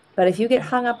 But if you get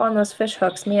hung up on those fish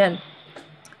hooks, man,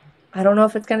 I don't know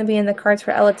if it's going to be in the cards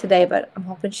for Ella today, but I'm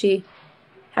hoping she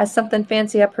has something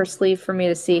fancy up her sleeve for me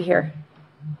to see here.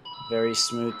 Very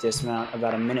smooth dismount.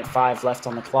 About 1:05 left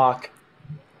on the clock.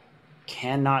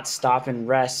 Cannot stop and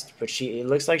rest, but it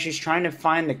looks like she's trying to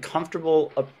find the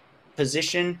comfortable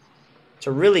position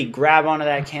to really grab onto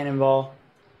that cannonball.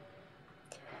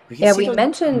 We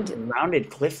mentioned rounded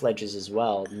cliff ledges as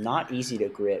well. Not easy to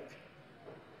grip.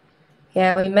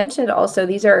 Yeah, we mentioned also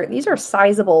these are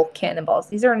sizable cannonballs.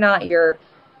 These are not your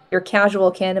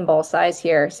casual cannonball size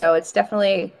here. So it's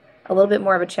definitely a little bit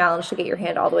more of a challenge to get your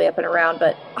hand all the way up and around.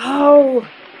 But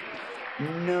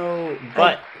no,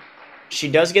 but she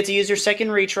does get to use her second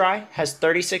retry. Has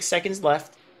 36 seconds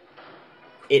left.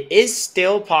 It is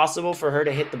still possible for her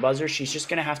to hit the buzzer. She's just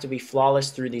going to have to be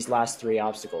flawless through these last 3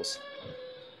 obstacles.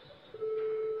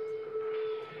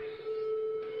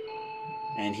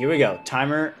 And here we go.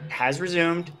 Timer has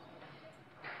resumed.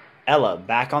 Ella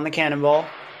back on the cannonball.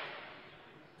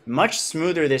 Much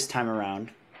smoother this time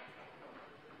around.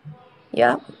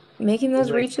 Yep, making those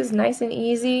reaches nice and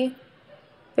easy.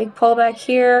 Big pullback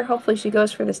here. Hopefully she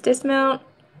goes for this dismount.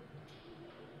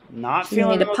 Not She's gonna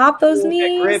feeling need the to most pop those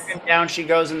cool grip, knees. and down she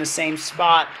goes in the same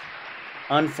spot.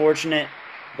 Unfortunate,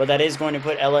 but that is going to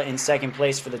put Ella in second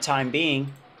place for the time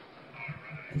being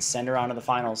and send her on to the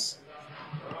finals.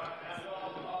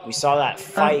 We saw that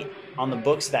fight on the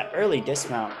books, that early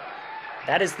dismount.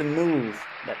 That is the move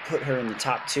that put her in the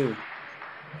top 2.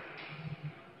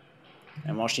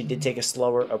 And while she did take a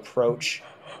slower approach,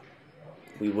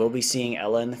 we will be seeing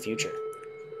Ella in the future.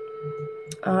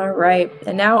 All right,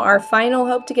 and now our final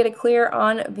hope to get it clear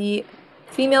on the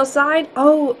female side.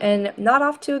 Oh, and not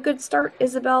off to a good start,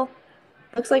 Isabel.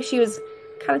 Looks like she was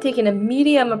kind of taking a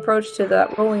medium approach to the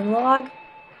rolling log.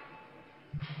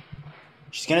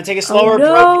 She's going to take a slower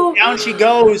approach. Down she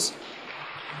goes.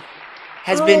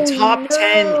 Has been top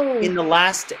 10 in the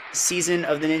last season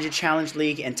of the Ninja Challenge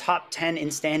League and top 10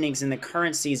 in standings in the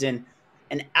current season.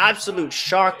 An absolute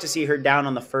shock to see her down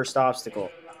on the first obstacle.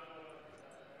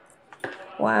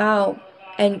 Wow.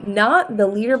 And not the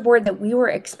leaderboard that we were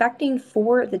expecting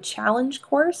for the challenge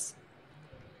course.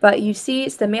 But you see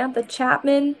Samantha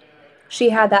Chapman,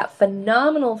 she had that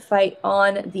phenomenal fight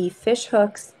on the fish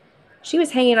hooks. She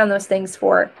was hanging on those things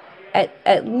for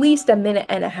at least a minute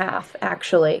and a half,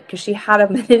 actually, because she had a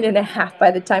minute and a half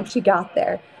by the time she got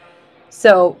there.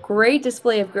 So great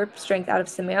display of grip strength out of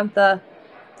Samantha.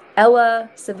 Ella,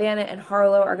 Savannah, and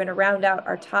Harlow are going to round out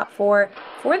our top 4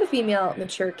 for the female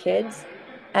mature kids.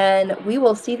 And we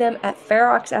will see them at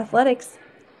Fair Oaks Athletics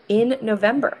in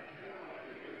November.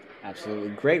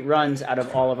 Absolutely. Great runs out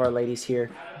of all of our ladies here.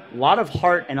 A lot of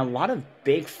heart and a lot of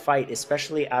big fight,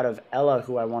 especially out of Ella,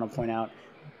 who I want to point out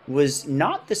was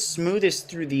not the smoothest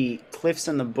through the cliffs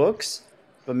and the books,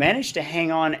 but managed to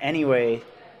hang on anyway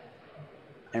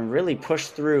and really push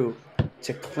through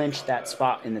to clinch that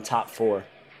spot in the top 4.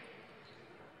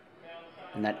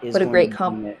 And that is what a going great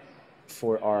to be it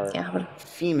for our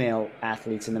female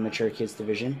athletes in the mature kids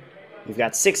division. We've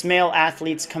got 6 male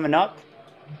athletes coming up,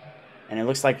 and it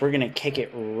looks like we're going to kick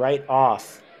it right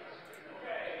off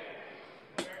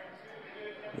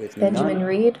with Benjamin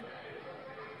Reed.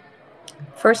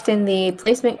 First in the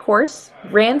placement course,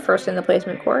 ran first in the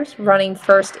placement course, running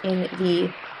first in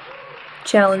the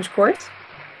challenge course.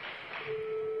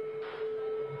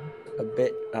 A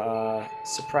bit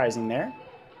surprising there.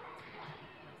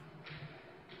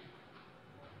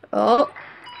 Oh,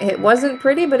 it wasn't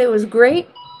pretty, but it was great.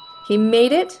 He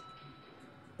made it.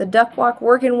 The duck walk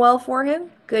working well for him.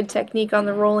 Good technique on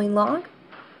the rolling log.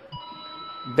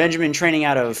 Benjamin, training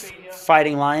out of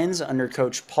Fighting Lions under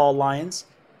Coach Paul Lyons,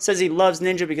 says he loves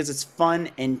Ninja because it's fun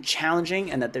and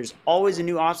challenging and that there's always a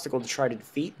new obstacle to try to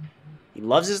defeat. He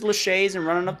loves his laches and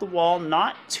running up the wall.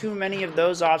 Not too many of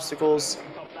those obstacles.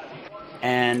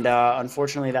 And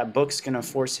unfortunately, that book's going to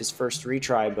force his first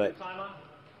retry, but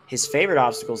his favorite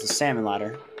obstacle is the salmon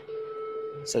ladder.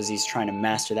 Says he's trying to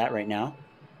master that right now.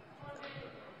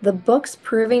 The book's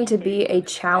proving to be a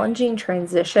challenging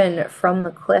transition from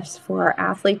the cliffs for our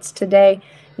athletes today.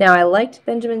 Now, I liked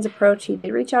Benjamin's approach. He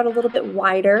did reach out a little bit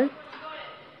wider.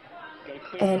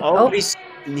 And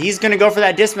he's going to go for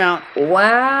that dismount.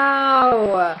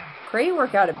 Wow. Great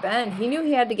work out of Ben. He knew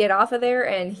he had to get off of there,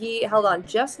 and he held on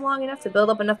just long enough to build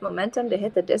up enough momentum to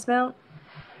hit the dismount.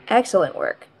 Excellent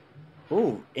work.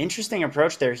 Ooh, interesting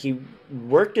approach there. He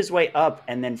worked his way up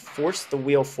and then forced the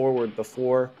wheel forward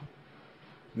before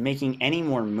making any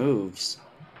more moves.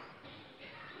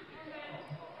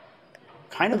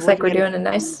 Kind of looks like we're doing a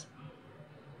nice...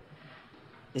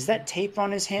 Is that tape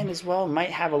on his hand as well? Might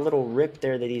have a little rip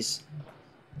there that he's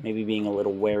maybe being a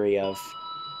little wary of.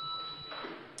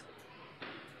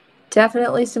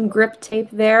 Definitely some grip tape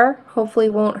there. Hopefully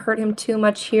won't hurt him too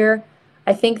much here.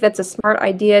 I think that's a smart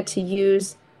idea to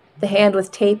use the hand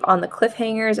with tape on the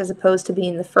cliffhangers as opposed to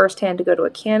being the first hand to go to a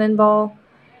cannonball.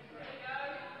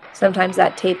 Sometimes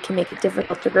that tape can make it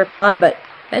difficult to grip on, but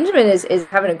Benjamin is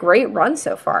having a great run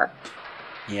so far.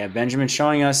 Yeah, Benjamin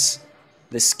showing us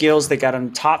the skills that got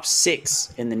him top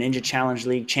 6 in the Ninja Challenge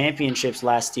League championships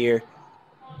last year.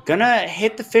 Gonna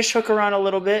hit the fish hook around a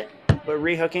little bit, but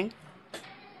rehooking.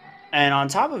 And on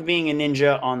top of being a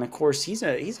ninja on the course, he's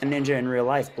a ninja in real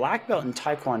life. Black belt in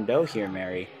Taekwondo here,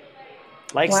 Mary.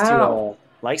 Likes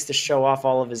to show off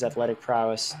all of his athletic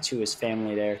prowess to his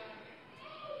family there.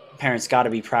 Parents got to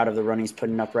be proud of the run he's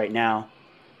putting up right now.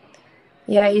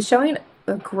 Yeah, he's showing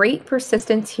a great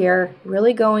persistence here,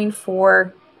 really going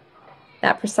for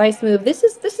that precise move. This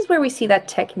is where we see that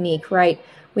technique, right?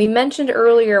 We mentioned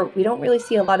earlier we don't really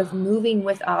see a lot of moving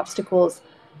with obstacles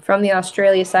from the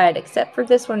Australia side, except for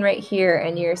this one right here.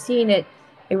 And you're seeing it.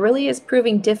 It really is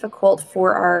proving difficult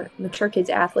for our mature kids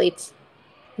athletes.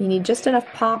 You need just enough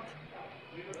pop.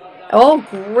 Oh,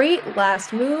 great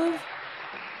last move.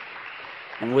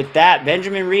 And with that,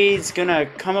 Benjamin Reed's going to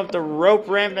come up the rope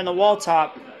ramp and the wall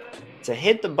top to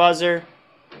hit the buzzer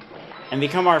and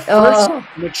become our first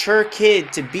mature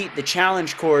kid to beat the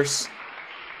challenge course,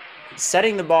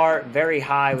 setting the bar very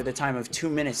high with a time of 2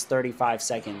 minutes, 35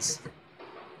 seconds.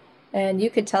 And you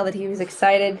could tell that he was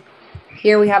excited.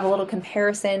 Here we have a little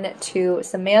comparison to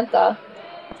Samantha.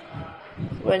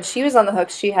 When she was on the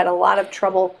hooks, she had a lot of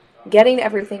trouble getting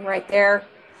everything right there,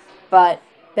 but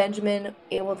Benjamin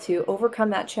able to overcome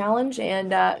that challenge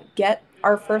and get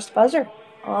our first buzzer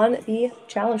on the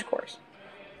challenge course.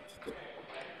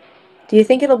 Do you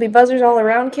think it'll be buzzers all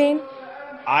around, Kane?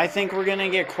 I think we're going to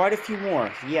get quite a few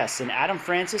more. Yes, and Adam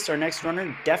Francis, our next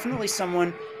runner, definitely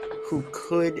someone who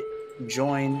could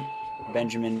join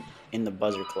Benjamin in the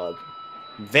buzzer club.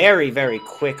 Very, very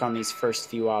quick on these first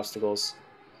few obstacles.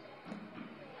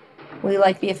 We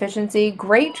like the efficiency.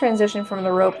 Great transition from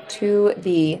the rope to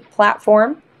the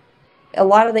platform. A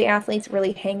lot of the athletes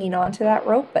really hanging on to that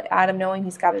rope, but Adam knowing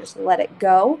he's got to just let it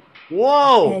go.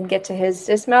 Whoa! And get to his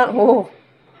dismount. Whoa.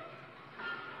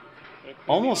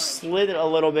 Almost slid a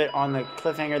little bit on the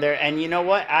cliffhanger there. And you know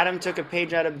what? Adam took a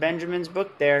page out of Benjamin's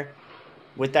book there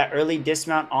with that early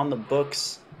dismount on the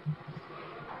books.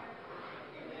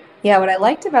 Yeah, what I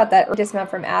liked about that dismount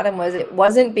from Adam was it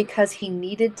wasn't because he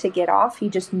needed to get off. He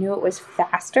just knew it was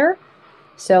faster.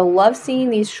 So love seeing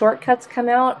these shortcuts come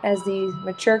out as these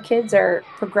mature kids are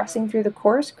progressing through the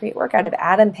course. Great work out of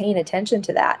Adam paying attention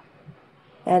to that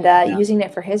and using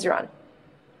it for his run.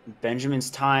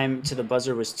 Benjamin's time to the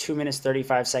buzzer was 2 minutes,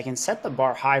 35 seconds. Set the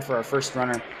bar high for our first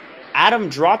runner. Adam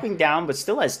dropping down, but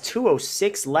still has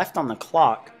 2:06 left on the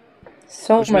clock.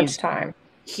 So much time.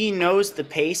 He knows the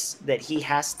pace that he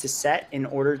has to set in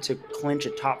order to clinch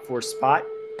a top 4 spot.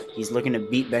 He's looking to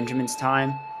beat Benjamin's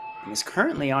time and is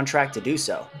currently on track to do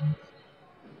so.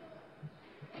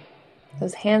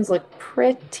 Those hands look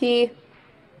pretty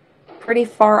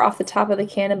far off the top of the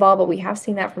cannonball, but we have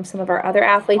seen that from some of our other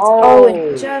athletes. Oh,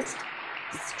 and just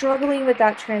struggling with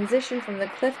that transition from the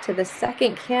cliff to the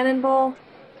second cannonball.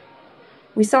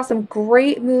 We saw some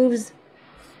great moves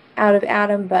out of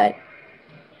Adam, but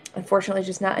unfortunately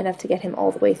just not enough to get him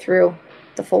all the way through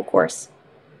the full course.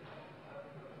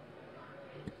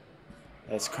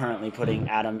 That's currently putting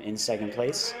Adam in second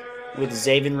place, with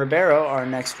Zaven Ribeiro, our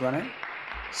next runner,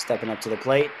 stepping up to the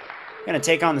plate. Going to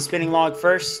take on the spinning log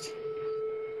first.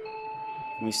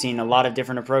 We've seen a lot of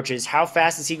different approaches. How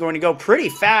fast is he going to go? Pretty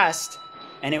fast,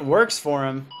 and it works for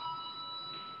him.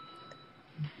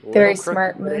 Very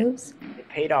smart moves. It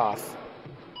paid off.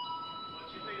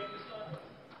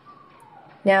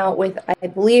 Now, with, I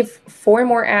believe, 4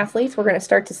 more athletes, we're going to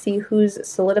start to see who's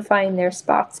solidifying their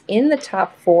spots in the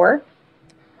top 4.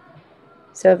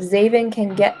 So if Zaven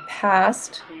can get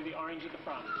past...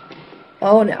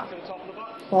 Oh, no.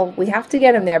 Well, we have to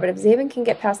get him there, but if Zaven can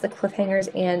get past the cliffhangers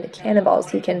and cannonballs,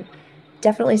 he can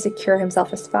definitely secure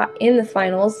himself a spot in the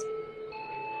finals.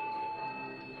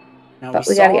 Now but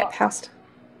we got to get past...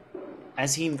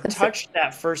 As he touched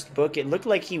that first book, it looked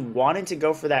like he wanted to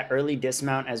go for that early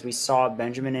dismount as we saw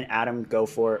Benjamin and Adam go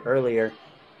for it earlier.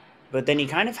 But then he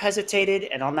kind of hesitated,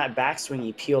 and on that backswing,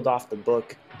 he peeled off the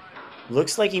book.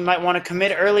 Looks like he might want to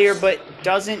commit earlier, but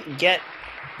doesn't get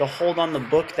the hold on the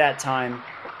book that time.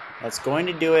 That's going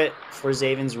to do it for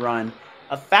Zaven's run.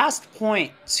 A fast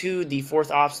point to the 4th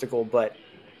obstacle, but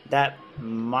that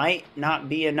might not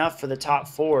be enough for the top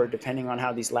 4, depending on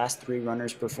how these last 3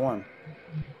 runners perform.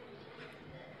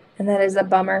 And that is a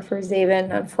bummer for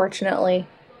Zaven, unfortunately.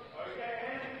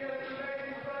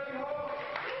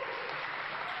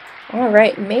 All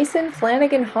right, Mason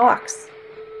Flanagan Hawks.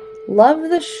 Love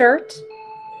the shirt.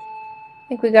 I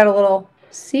think we got a little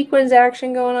sequins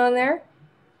action going on there.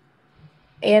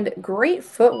 And great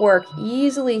footwork,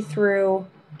 easily through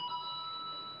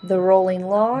the rolling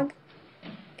log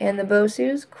and the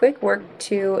Bosus. Quick work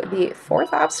to the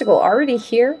 4th obstacle, already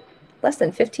here. Less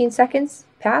than 15 seconds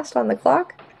passed on the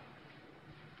clock.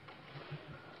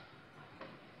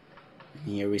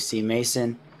 Here we see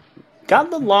Mason. Got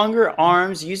the longer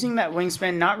arms, using that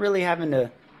wingspan, not really having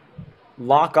to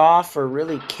lock off or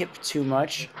really kip too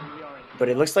much. But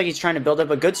it looks like he's trying to build up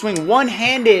a good swing.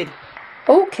 One-handed.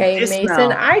 Okay,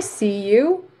 Mason, I see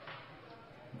you.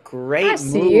 Great move. I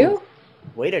see you.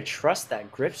 Way to trust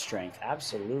that grip strength.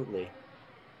 Absolutely.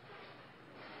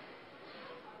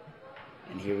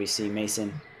 And here we see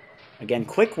Mason. Again,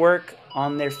 quick work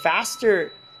on their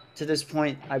faster to this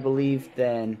point, I believe,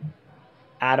 than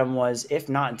Adam was, if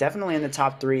not definitely in the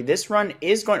top 3. This run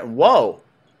is going. Whoa!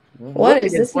 What Look at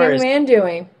is him this for young his man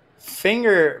doing?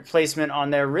 finger placement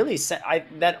on there. Really,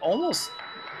 that almost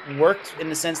worked in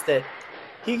the sense that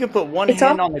he could put one It's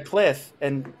hand all on the cliff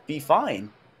and be fine.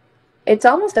 it's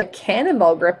almost a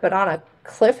cannonball grip, but on a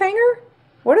cliffhanger?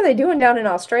 What are they doing down in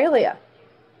Australia?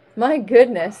 My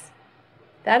goodness.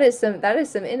 That is some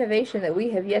innovation that we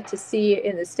have yet to see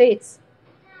in the States.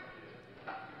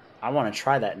 I want to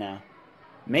try that now.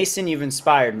 Mason, you've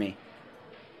inspired me.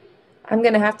 I'm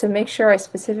gonna have to make sure I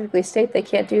specifically state they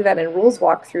can't do that in rules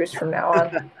walkthroughs from now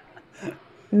on.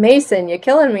 Mason, you're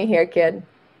killing me here, kid.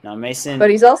 Now, Mason, But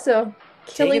he's also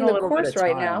taking killing a the little bit course of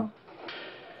right time. now.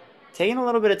 Taking a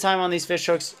little bit of time on these fish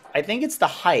hooks. I think it's the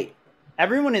height.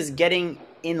 Everyone is getting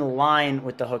in line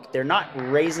with the hook. They're not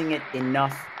raising it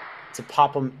enough to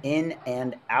pop them in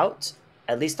and out,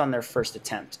 at least on their first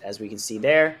attempt, as we can see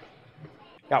there.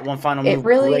 Got one final It move.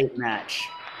 really Great match.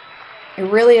 it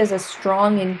really is a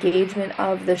strong engagement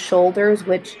of the shoulders,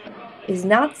 which is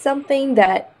not something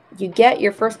that you get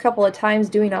your first couple of times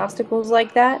doing obstacles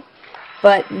like that.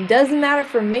 But doesn't matter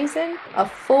for Mason. A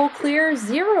full clear,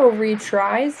 0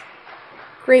 retries.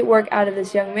 Great work out of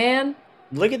this young man.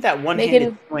 Look at that one-handed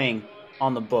Making swing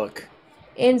on the book.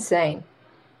 insane.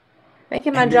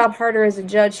 Making my And then, job harder as a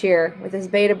judge here with his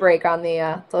beta break on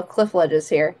the cliff ledges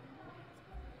here.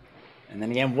 and then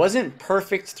again, wasn't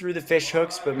perfect through the fish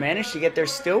hooks, but managed to get there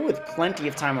still with plenty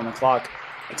of time on the clock.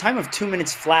 A time of 2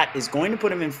 minutes flat is going to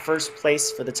put him in first place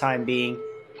for the time being.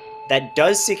 That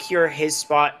does secure his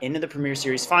spot into the Premier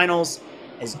Series finals,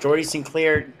 as Jordy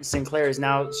Sinclair is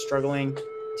now struggling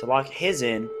to lock his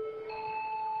in.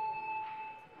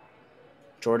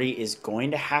 Jordy is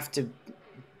going to have to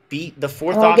beat the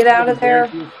fourth Oh, get obstacle out to of there.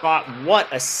 guarantee his spot. What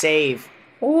a save.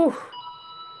 Ooh.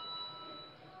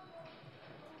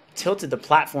 Tilted the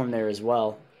platform there as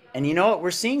well. And you know what?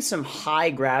 We're seeing some high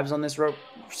grabs on this rope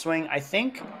swing. I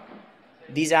think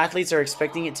these athletes are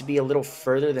expecting it to be a little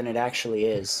further than it actually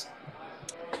is.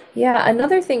 Yeah,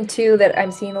 another thing too that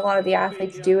I'm seeing a lot of the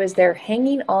athletes do is they're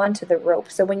hanging on to the rope.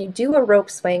 So when you do a rope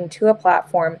swing to a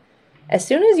platform, as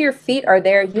soon as your feet are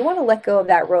there, you want to let go of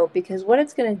that rope because what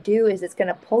it's going to do is it's going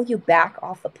to pull you back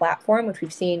off the platform, which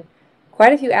we've seen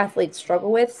quite a few athletes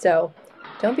struggle with. So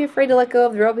don't be afraid to let go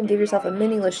of the rope and give yourself a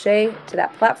mini lache to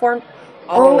that platform.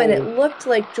 Oh, and it Oh, looked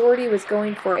like Jordy was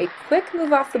going for a quick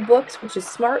move off the books, which is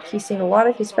smart. He's seen a lot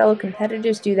of his fellow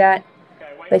competitors do that.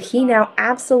 But he now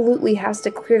absolutely has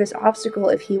to clear this obstacle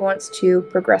if he wants to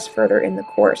progress further in the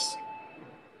course.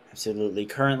 absolutely.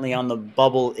 Currently on the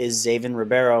bubble is Zaven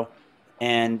Ribeiro.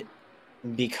 And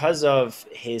because of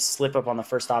his slip up on the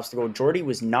first obstacle, Jordy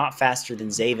was not faster than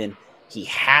Zaven. He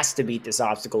has to beat this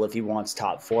obstacle if he wants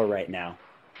top 4 right now.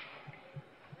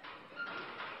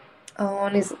 Oh,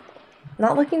 and he's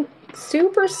not looking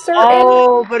super certain.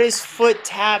 Oh, but his foot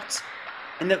tapped.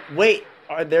 And wait,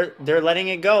 they're letting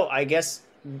it go. I guess.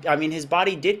 I mean, his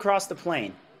body did cross the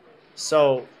plane,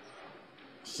 so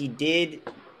he did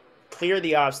clear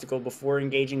the obstacle before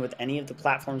engaging with any of the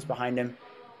platforms behind him.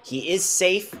 He is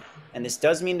safe, and this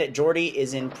does mean that Jordy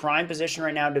is in prime position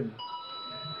right now to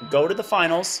go to the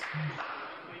finals.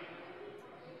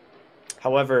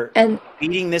 However, And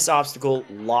beating this obstacle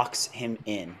locks him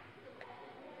in.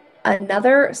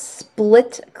 another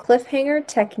split cliffhanger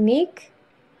technique.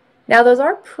 Now, those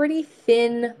are pretty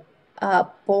thin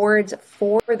boards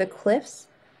for the cliffs.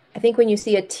 I think when you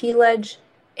see a T-ledge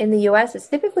in the US, it's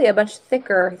typically a much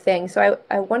thicker thing. So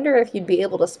I wonder if you'd be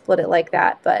able to split it like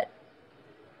that. But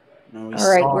No, all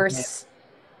right, we're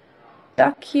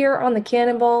stuck here on the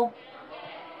cannonball.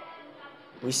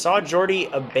 We saw Jordy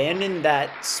abandon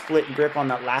that split grip on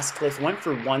that last cliff, went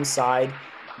for one side,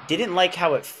 didn't like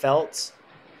how it felt,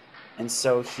 and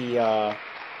so he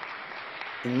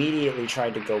immediately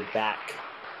tried to go back.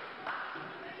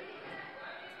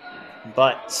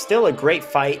 But still a great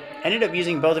fight. Ended up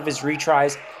using both of his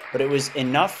retries, but it was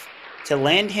enough to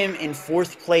land him in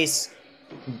 4th place.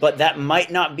 But that might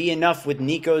not be enough with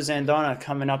Nico Zandona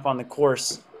coming up on the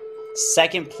course.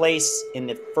 2nd place in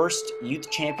the first youth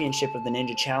championship of the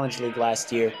Ninja Challenge League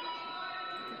last year.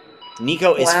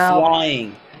 Nico is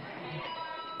flying.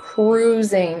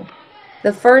 Cruising.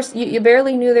 The first, you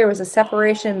barely knew there was a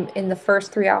separation in the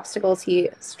first 3 obstacles. He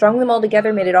strung them all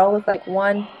together, made it all look like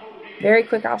one. Very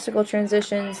quick obstacle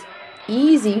transitions.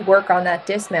 Easy work on that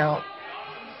dismount.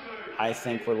 I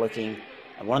think we're looking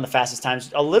at one of the fastest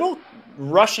times. A little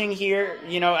rushing here,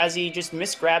 you know, as he just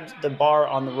misgrabbed the bar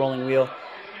on the rolling wheel.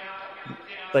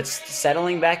 But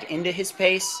settling back into his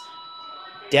pace.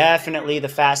 Definitely the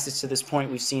fastest to this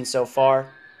point we've seen so far.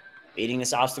 Beating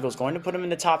this obstacle is going to put him in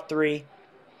the top 3.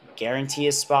 Guarantee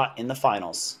a spot in the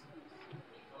finals.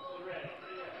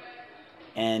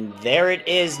 And there it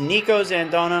is, Nico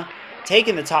Zandona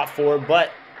taking the top 4,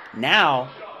 but now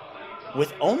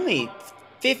with only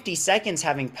 50 seconds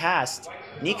having passed,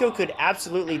 Nico could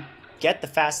absolutely get the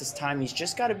fastest time. He's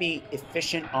just got to be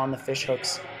efficient on the fish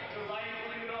hooks.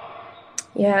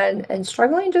 Yeah, and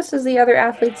struggling just as the other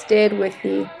athletes did with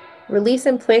the release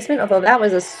and placement, although that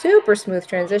was a super smooth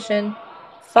transition.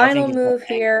 I Final think he's got move to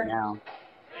hang right here. now.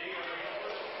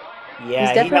 He's Yeah,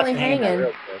 he got definitely to hang that hanging.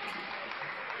 real quick.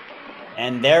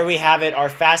 And there we have it, our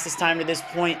fastest time to this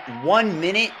point, 1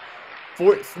 minute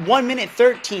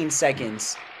 13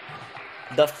 seconds.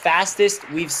 The fastest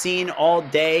we've seen all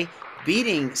day,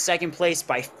 beating second place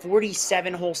by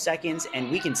 47 whole seconds,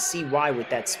 and we can see why with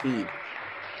that speed.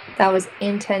 That was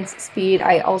intense speed.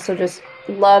 I also just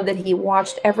love that he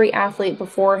watched every athlete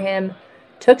before him,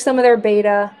 took some of their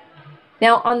beta.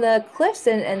 Now, on the cliffs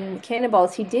and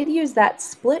cannonballs, he did use that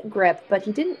split grip, but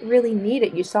he didn't really need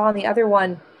it. You saw on the other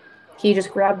one, he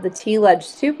just grabbed the T-ledge.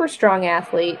 Super strong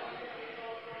athlete.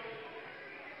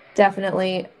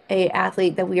 Definitely a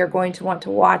athlete that we are going to want to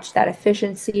watch. That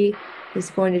efficiency is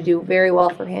going to do very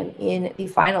well for him in the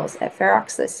finals at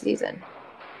Ferox this season.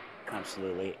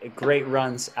 Absolutely. Great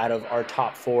runs out of our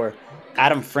top 4.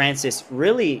 Adam Francis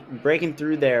really breaking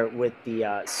through there with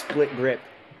the split grip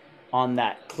on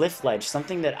that cliff ledge,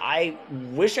 something that I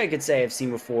wish I could say I've seen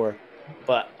before,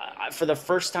 but for the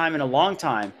first time in a long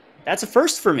time, that's a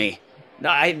first for me.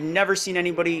 I've never seen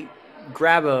anybody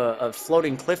grab a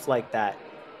floating cliff like that,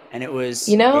 and it was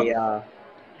yeah,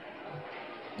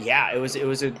 it was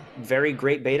a very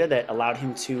great beta that allowed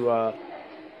him to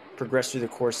progress through the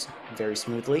course very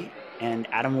smoothly, and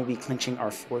Adam will be clinching our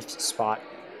 4th spot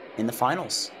in the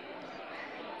finals.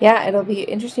 Yeah, it'll be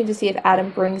interesting to see if Adam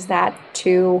brings that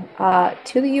to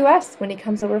the U.S. when he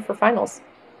comes over for finals.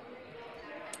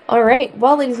 All right.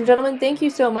 Well, ladies and gentlemen, thank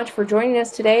you so much for joining us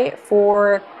today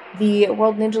for the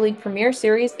World Ninja League Premier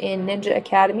Series in Ninja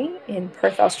Academy in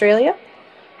Perth, Australia.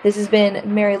 This has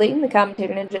been Mary Layton, the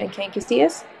commentator ninja, and Ken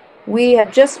Casillas. We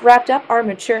have just wrapped up our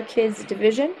Mature Kids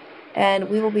division, and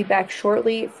we will be back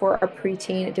shortly for our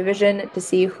preteen division to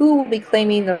see who will be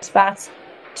claiming those spots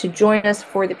to join us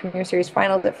for the Premier Series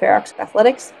finals at Ferox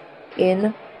Athletics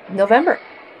in November.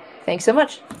 Thanks so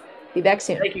much. Be back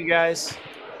soon. Thank you, guys.